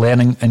whilst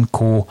Learning and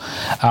co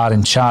are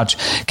in charge.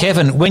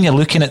 Kevin, when you're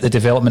looking at the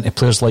development of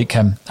players like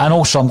him, and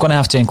also I'm going to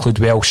have to include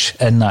Welsh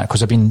in that,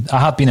 because I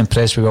have been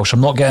impressed with Welsh.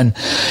 I'm not getting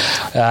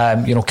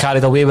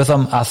carried away with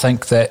him. I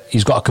think that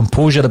he's got a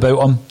composure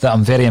about him that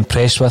I'm very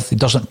impressed with. He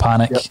doesn't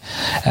panic. Yep.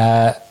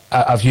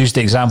 I've used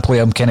the example of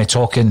him kind of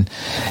talking,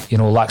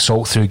 lack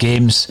salt through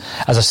games.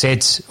 As I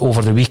said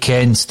over the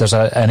weekend, there's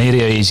an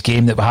area of his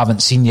game that we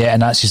haven't seen yet,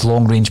 and that's his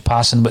long range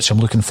passing, which I'm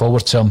looking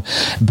forward to him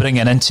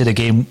bringing into the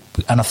game,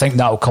 and I think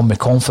that will come with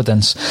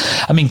confidence.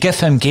 I mean, give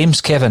him games,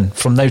 Kevin,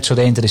 from now to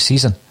the end of the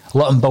season.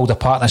 Let him build a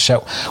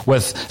partnership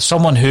with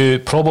someone who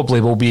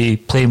probably will be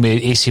playing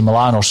with AC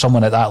Milan or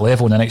someone at that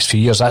level in the next few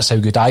years. That's how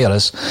good Ayer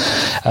is.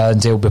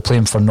 And he'll be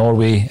playing for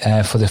Norway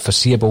for the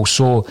foreseeable.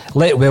 So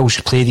let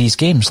Welsh play these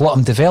games. Let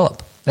him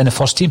develop in the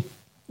first team.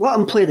 Let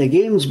him play the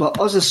games, but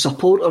us as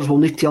supporters will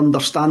need to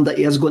understand that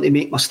he is going to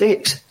make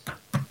mistakes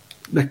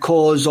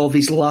because of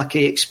his lack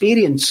of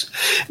experience.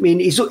 I mean,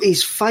 he's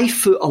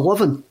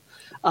 5'11",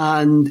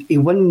 and he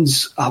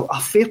wins a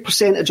fair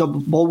percentage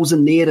of balls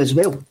in the air as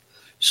well.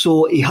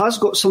 So he has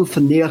got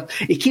something there.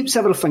 He keeps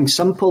everything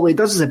simple. He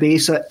does the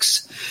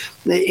basics.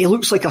 He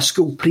looks like a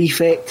school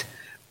prefect.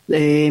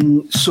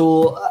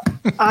 So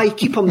I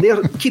keep him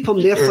there. Keep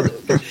him there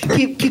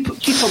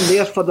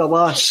for the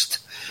last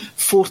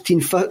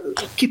 14.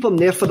 Keep him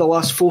there for the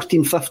last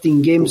 14,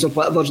 15 games of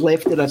whatever's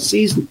left of this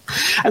season,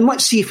 and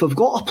let's see if we've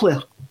got a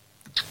player.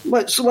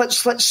 Let's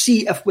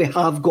see if we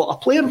have got a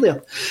player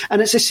there. And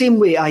it's the same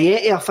way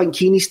Ayeti. I think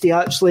he needs to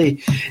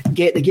actually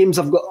get the games.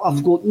 I've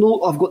got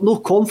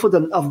no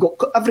confidence. I've got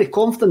every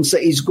confidence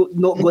that he's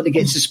not going to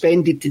get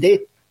suspended today.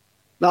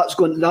 That's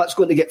going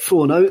to get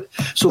thrown out.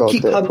 So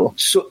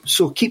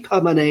keep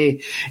him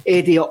and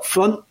Eddie up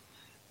front.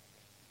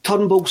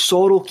 Turnbull,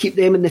 Soro, keep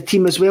them in the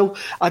team as well.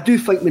 I do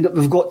think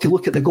we've got to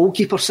look at the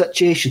goalkeeper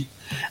situation,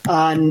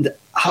 and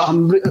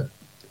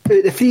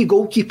the three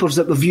goalkeepers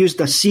that we've used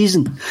this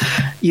season,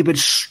 you would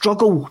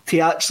struggle to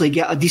actually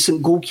get a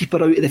decent goalkeeper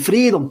out of the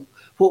three of them,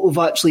 what we've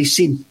actually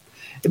seen.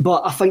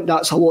 But I think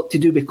that's a lot to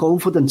do with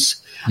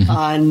confidence. Mm-hmm.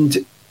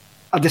 And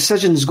a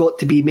decision's got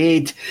to be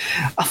made.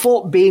 I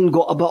thought Bain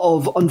got a bit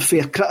of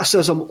unfair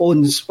criticism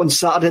on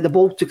Saturday. The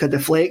ball took a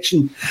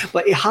deflection,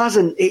 but he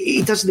hasn't.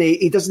 He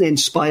doesn't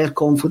inspire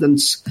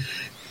confidence.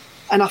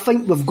 And I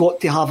think we've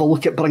got to have a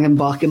look at bringing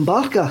back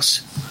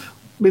Barkas.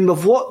 I mean, we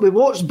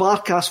watched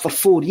Barkas for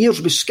 4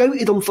 years. We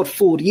scouted him for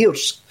 4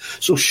 years.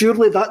 So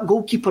surely that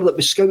goalkeeper that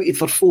we scouted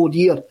for 4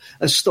 years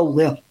is still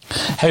there.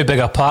 How big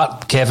a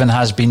part, Kevin,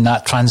 has been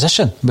that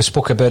transition? We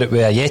spoke about it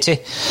with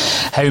Ayeti.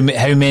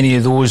 How many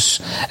of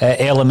those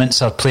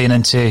elements are playing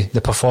into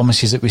the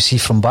performances that we see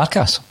from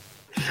Barkas?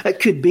 It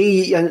could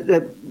be.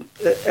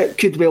 It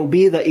could well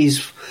be that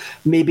he's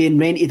maybe in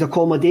rented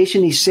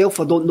accommodation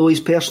himself. I don't know his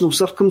personal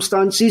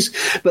circumstances.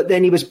 But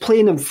then he was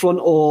playing in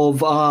front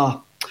of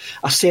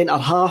a centre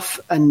half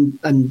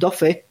and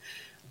Duffy,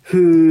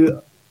 who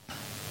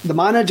the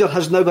manager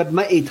has now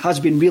admitted has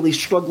been really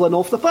struggling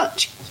off the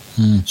pitch.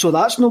 So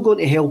that's not going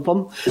to help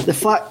him. The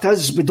fact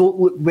is, we don't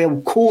look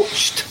well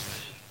coached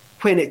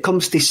when it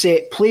comes to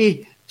set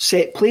play.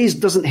 Set plays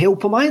doesn't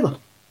help him either.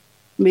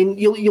 I mean,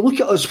 you look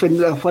at us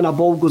when a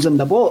ball goes in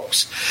the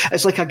box,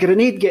 it's like a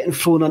grenade getting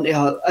thrown into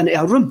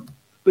a room.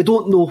 We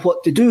don't know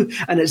what to do,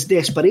 and it's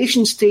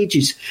desperation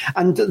stages,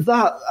 and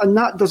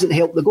that doesn't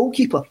help the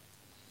goalkeeper.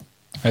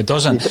 It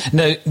doesn't.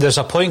 Now, there's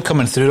a point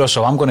coming through,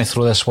 Russell. I'm going to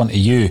throw this one to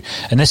you,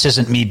 and this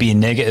isn't me being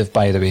negative,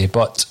 by the way,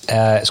 but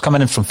it's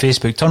coming in from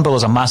Facebook. Turnbull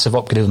is a massive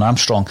upgrade on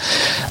Armstrong.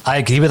 I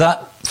agree with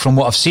that. From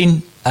what I've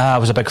seen, I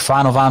was a big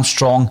fan of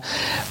Armstrong,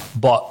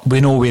 but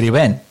we know where he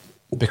went.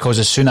 Because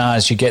as soon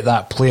as you get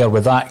that player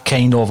with that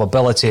kind of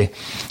ability,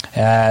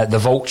 the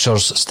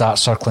vultures start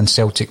circling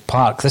Celtic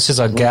Park. This is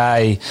a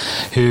guy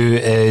who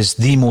is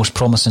the most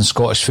promising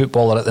Scottish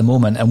footballer at the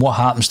moment, and what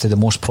happens to the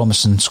most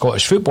promising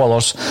Scottish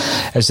footballers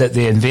is that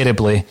they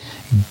invariably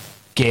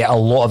get a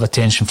lot of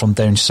attention from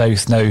down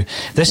south. Now,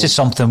 this is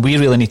something we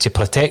really need to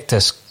protect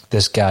this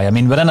guy. I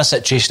mean, we're in a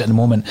situation at the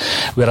moment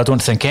where I don't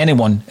think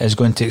anyone is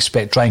going to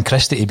expect Ryan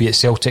Christie to be at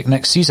Celtic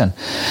next season.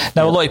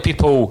 Now, a lot of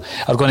people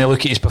are going to look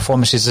at his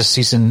performances this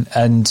season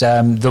and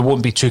they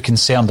won't be too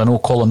concerned. I know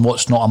Colin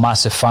Watt's not a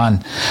massive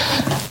fan,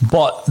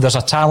 but there's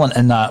a talent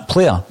in that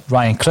player,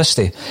 Ryan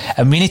Christie,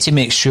 and we need to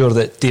make sure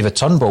that David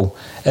Turnbull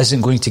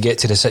isn't going to get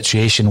to the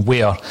situation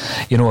where,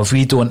 you know, if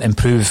we don't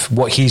improve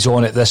what he's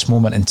on at this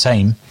moment in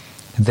time,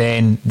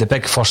 then the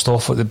big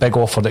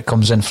offer that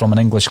comes in from an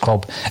English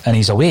club and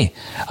he's away.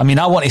 I mean,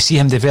 I want to see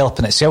him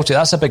developing at Celtic.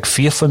 That's a big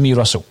fear for me,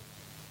 Russell.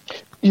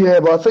 Yeah,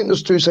 but I think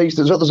there's two sides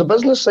to it. There's a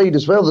business side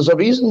as well. There's a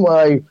reason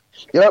why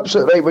you're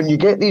absolutely right. When you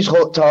get these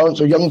hot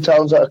talents or young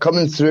talents that are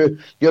coming through,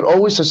 you're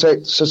always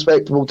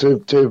susceptible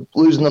to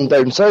losing them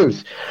down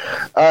south.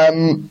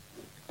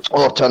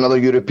 Or to another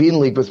European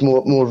league with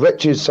more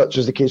riches, such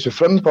as the case with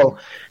Turnbull.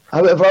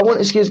 However, I want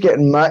to see us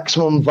getting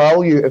maximum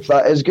value if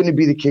that is going to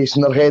be the case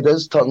and their head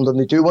is turned and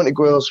they do want to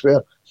go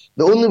elsewhere.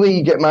 The only way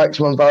you get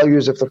maximum value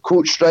is if they're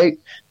coached right,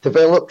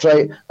 developed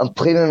right, and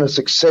playing in a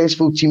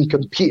successful team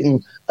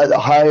competing at the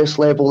highest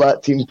level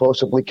that team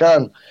possibly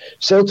can.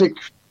 Celtic,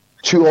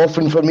 too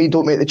often for me,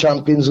 don't make the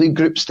Champions League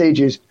group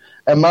stages.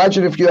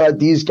 Imagine if you had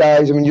these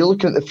guys. I mean, you're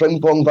looking at the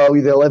Frimpong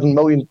value, the 11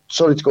 million.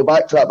 Sorry to go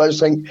back to that, but I just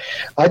think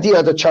had he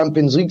had a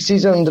Champions League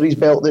season under his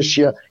belt this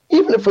year,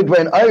 even if we'd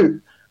went out,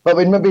 but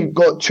we'd maybe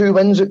got 2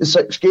 wins out the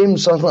 6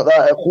 games, something like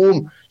that at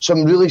home,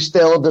 some really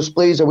stellar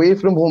displays away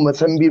from home,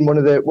 with him being one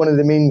of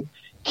the main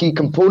key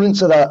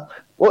components of that.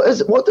 What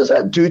does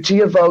that do to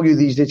your value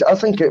these days? I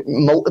think it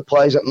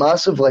multiplies it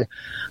massively.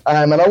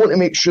 And I want to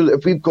make sure that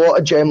if we've got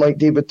a gem like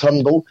David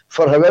Turnbull,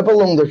 for however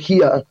long they're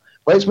here,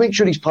 let's make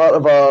sure he's part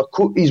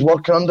of he's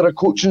working under a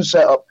coaching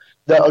setup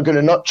that are going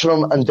to nurture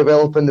him and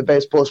develop in the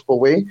best possible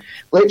way.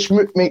 Let's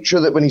make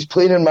sure that when he's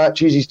playing in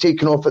matches, he's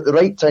taken off at the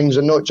right times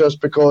and not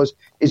just because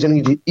he's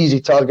an easy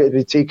target to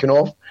be taken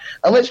off.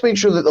 And let's make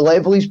sure that the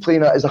level he's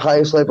playing at is the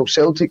highest level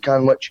Celtic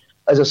can, which,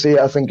 as I say,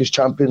 I think is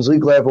Champions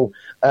League level.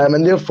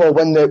 And therefore,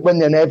 when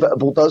the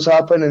inevitable does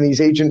happen and his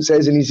agent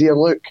says in his ear,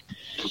 look,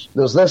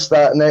 there's this,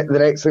 that, and the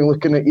next thing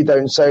looking at you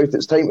down south,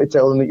 it's time to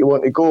tell him that you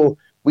want to go.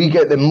 We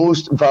get the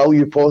most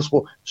value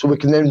possible so we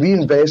can then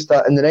reinvest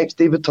that in the next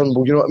David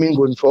Turnbull, you know what I mean,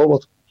 going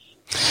forward.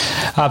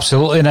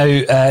 Absolutely.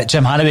 Now,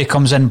 Jim Hannaway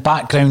comes in.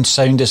 Background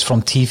sound is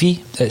from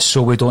TV. It's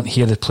so we don't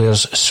hear the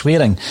players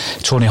swearing.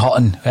 Tony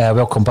Hutton,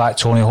 welcome back,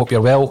 Tony. I hope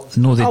you're well.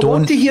 No, they don't. I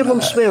want to hear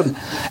them swearing.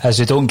 As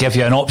they don't give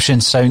you an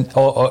option sound,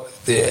 or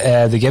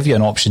they give you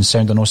an option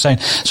sound or no sound.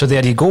 So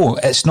there you go.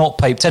 It's not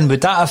piped in. Would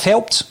that have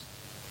helped?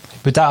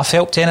 Would that have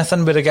helped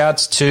anything with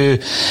regards to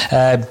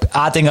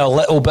adding a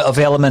little bit of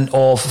element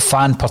of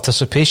fan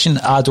participation?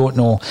 I don't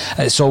know.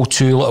 It's all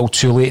too little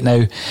too late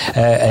now.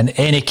 In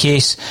any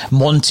case,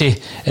 Monty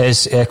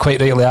is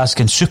quite rightly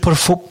asking, Super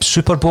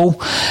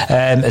Bowl?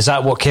 Is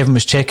that what Kevin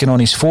was checking on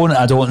his phone?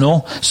 I don't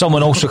know.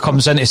 Someone also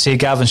comes in to say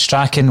Gavin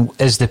Strachan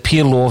is the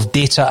Pirlo of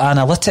data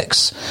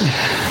analytics.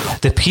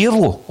 The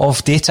Pirlo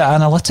of data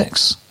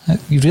analytics.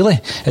 Really?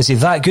 Is he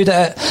that good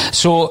at it?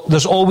 So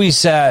there's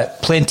always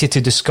plenty to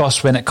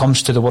discuss when it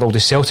comes to the world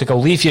of Celtic. I'll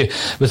leave you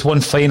with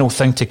one final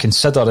thing to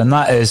consider, and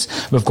that is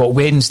we've got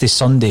Wednesday,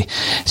 Sunday,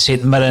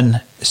 St Mirren,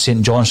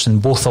 St Johnstone,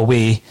 both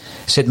away.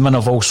 St Mirren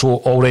have also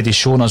already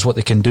shown us what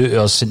they can do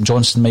to us. St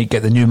Johnstone might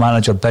get the new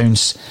manager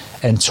bounce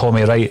in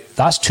Tommy Wright.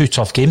 That's 2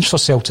 tough games for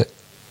Celtic.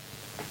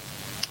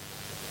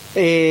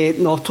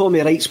 No,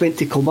 Tommy Wright's went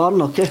to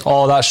Kilmarnock.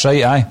 Oh, that's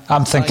right, aye.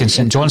 I'm thinking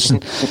St Johnstone.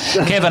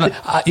 Kevin,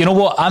 you know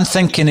what? I'm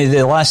thinking of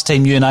the last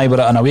time you and I were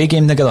at an away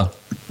game together.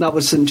 That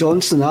was St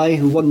Johnstone, aye,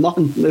 who won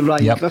nothing with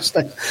Ryan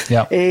Christie.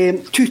 Yep.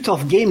 2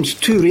 tough games,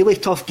 2 really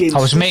tough games.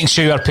 I was making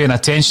sure you were paying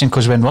attention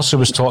because when Russell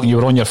was talking, you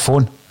were on your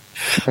phone.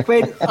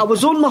 When I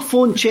was on my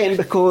phone chatting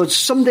because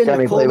somebody in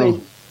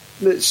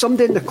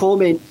the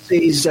comment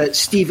says that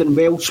Stephen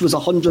Welsh was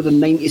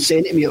 190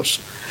 centimetres,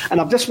 and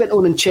I've just went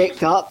on and checked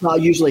that I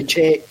usually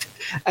checked,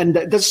 and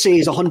it does say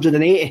he's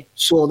 180,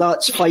 so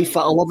that's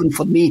 5'11"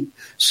 for me.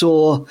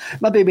 So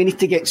maybe we need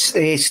to get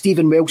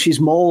Stephen Welsh's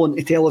ma on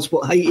to tell us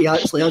what height he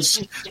actually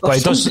is. But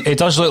it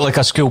does look like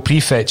a school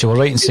prefect. You were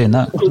right in saying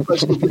that.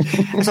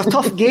 It's a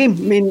tough game. I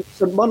mean,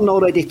 St Mirren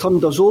already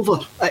turned us over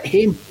at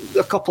home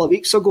a couple of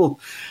weeks ago,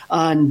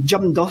 and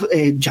Jim Goodwin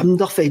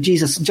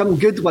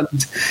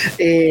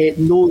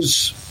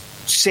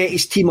set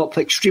his team up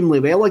extremely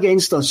well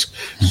against us.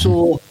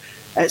 So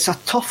it's a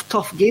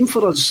tough game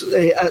for us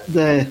at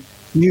the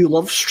New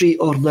Love Street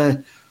or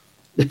the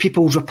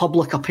People's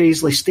Republic of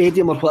Paisley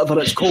Stadium or whatever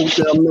it's called.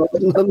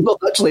 I'm not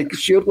actually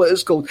sure what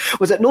it's called.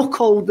 Was it not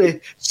called the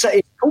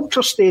City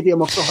Culture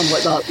Stadium or something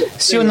like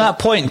that? See, on that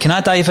point, can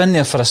I dive in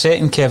there for a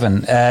second,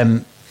 Kevin?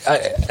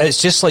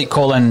 It's just like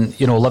calling,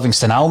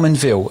 Livingston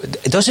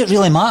Almondvale. Does it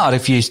really matter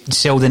if you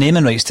sell the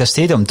naming rights to a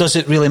stadium? Does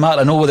it really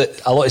matter? I know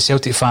that a lot of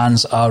Celtic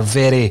fans are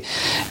very,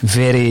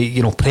 very,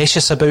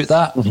 precious about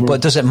that. But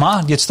does it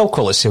matter? You'd still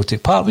call it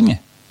Celtic Park, wouldn't you?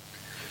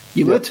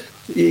 You would.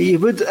 You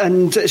would,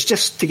 and it's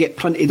just to get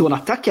printed on a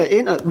ticket,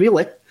 ain't it,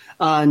 really?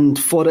 And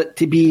for it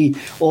to be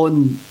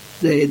on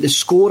the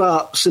score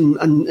apps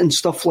and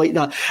stuff like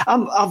that.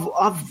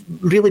 I've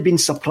really been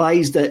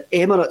surprised that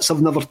Emirates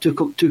have never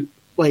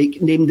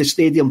named the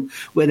stadium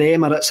with the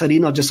Emirates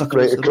Arena just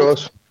across the road.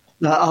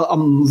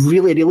 I'm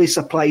really, really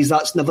surprised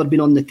that's never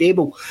been on the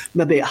table.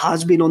 Maybe it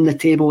has been on the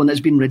table and it's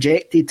been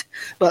rejected,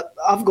 but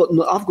I've got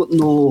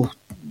no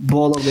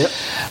bother with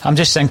it. I'm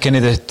just thinking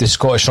of the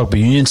Scottish Rugby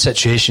Union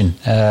situation.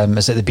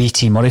 Is it the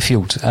BT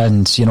Murrayfield?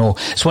 And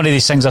it's one of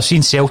these things. I've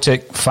seen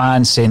Celtic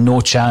fans saying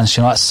no chance.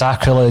 That's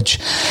sacrilege.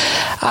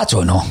 I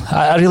don't know.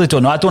 I really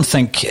don't know. I don't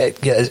think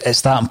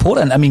it's that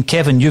important. I mean,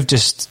 Kevin, you've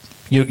just.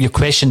 You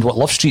questioned what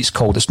Love Street's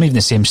called. It's not even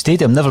the same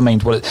stadium. Never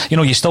mind what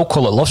you still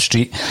call it Love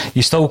Street.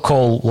 You still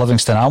call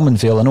Livingston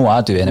Almondvale. I know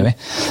I do anyway.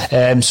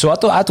 So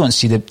I don't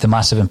see the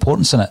massive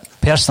importance in it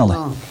personally.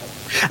 Oh.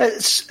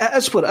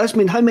 It's what it is. I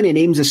mean, how many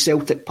names has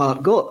Celtic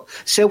Park got?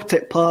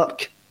 Celtic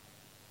Park,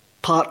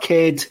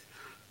 Parkhead.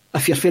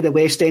 If you're for the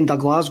West End of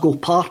Glasgow,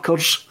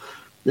 Parkers.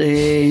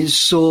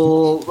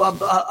 So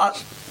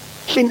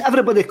I mean,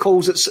 everybody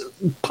calls it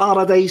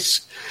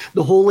Paradise,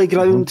 the Holy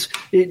Ground.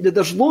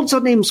 There's loads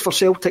of names for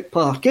Celtic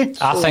Park.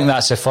 I think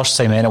that's the first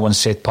time anyone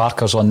said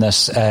Parkers on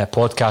this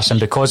podcast, and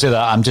because of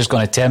that, I'm just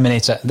going to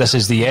terminate it. This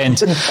is the end.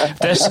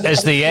 This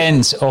is the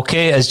end,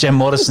 okay, as Jim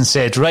Morrison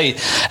said.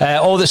 Right,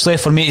 all that's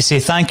left for me to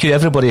say thank you,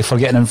 everybody, for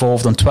getting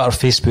involved on Twitter,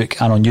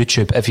 Facebook and on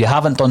YouTube. If you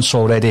haven't done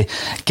so already,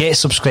 get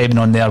subscribing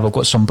on there. We've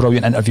got some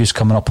brilliant interviews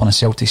coming up on a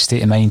Celtic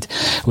State of Mind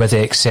with the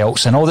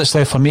ex-Celts. And all that's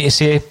left for me to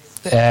say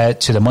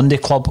to the Monday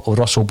Club of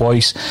Russell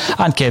Boyce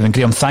and Kevin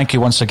Graham, thank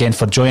you once again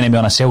for joining me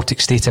on a Celtic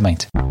State of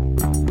Mind.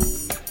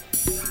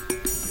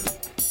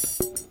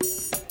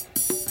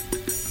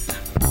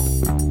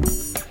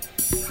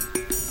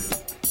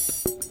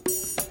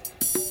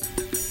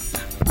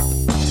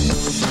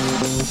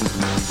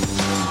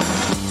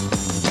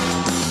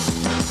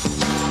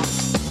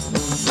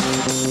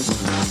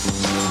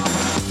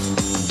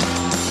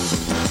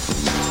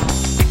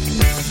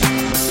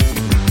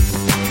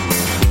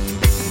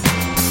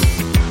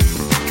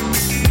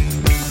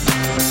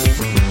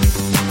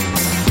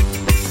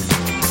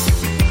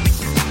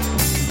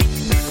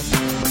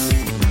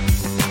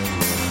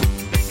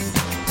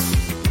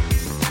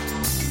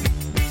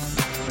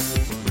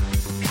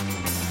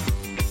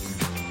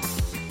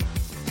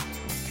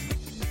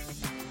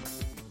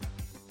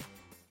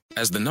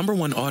 As the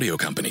 #1 audio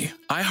company,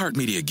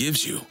 iHeartMedia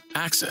gives you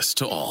access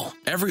to all.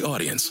 Every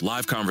audience,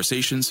 live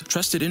conversations,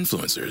 trusted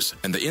influencers,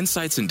 and the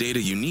insights and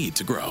data you need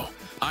to grow.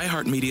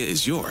 iHeartMedia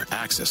is your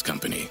access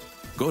company.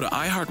 Go to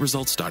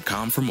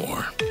iHeartResults.com for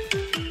more.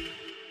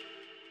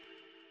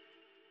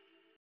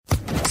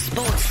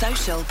 Sports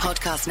Social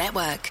Podcast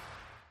Network.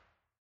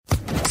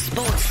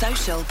 Sports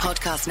Social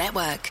Podcast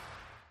Network.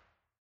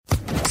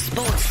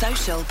 Sports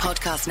Social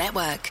Podcast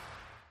Network.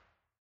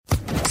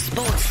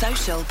 Sports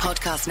Social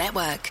Podcast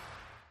Network.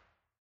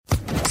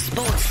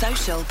 Sports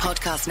Social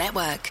Podcast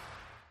Network.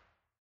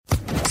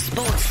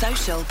 Sports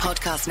Social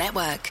Podcast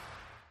Network.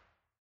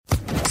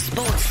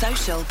 Sports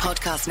Social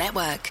Podcast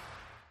Network.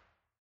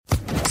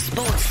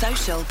 Sports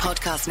Social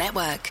Podcast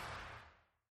Network.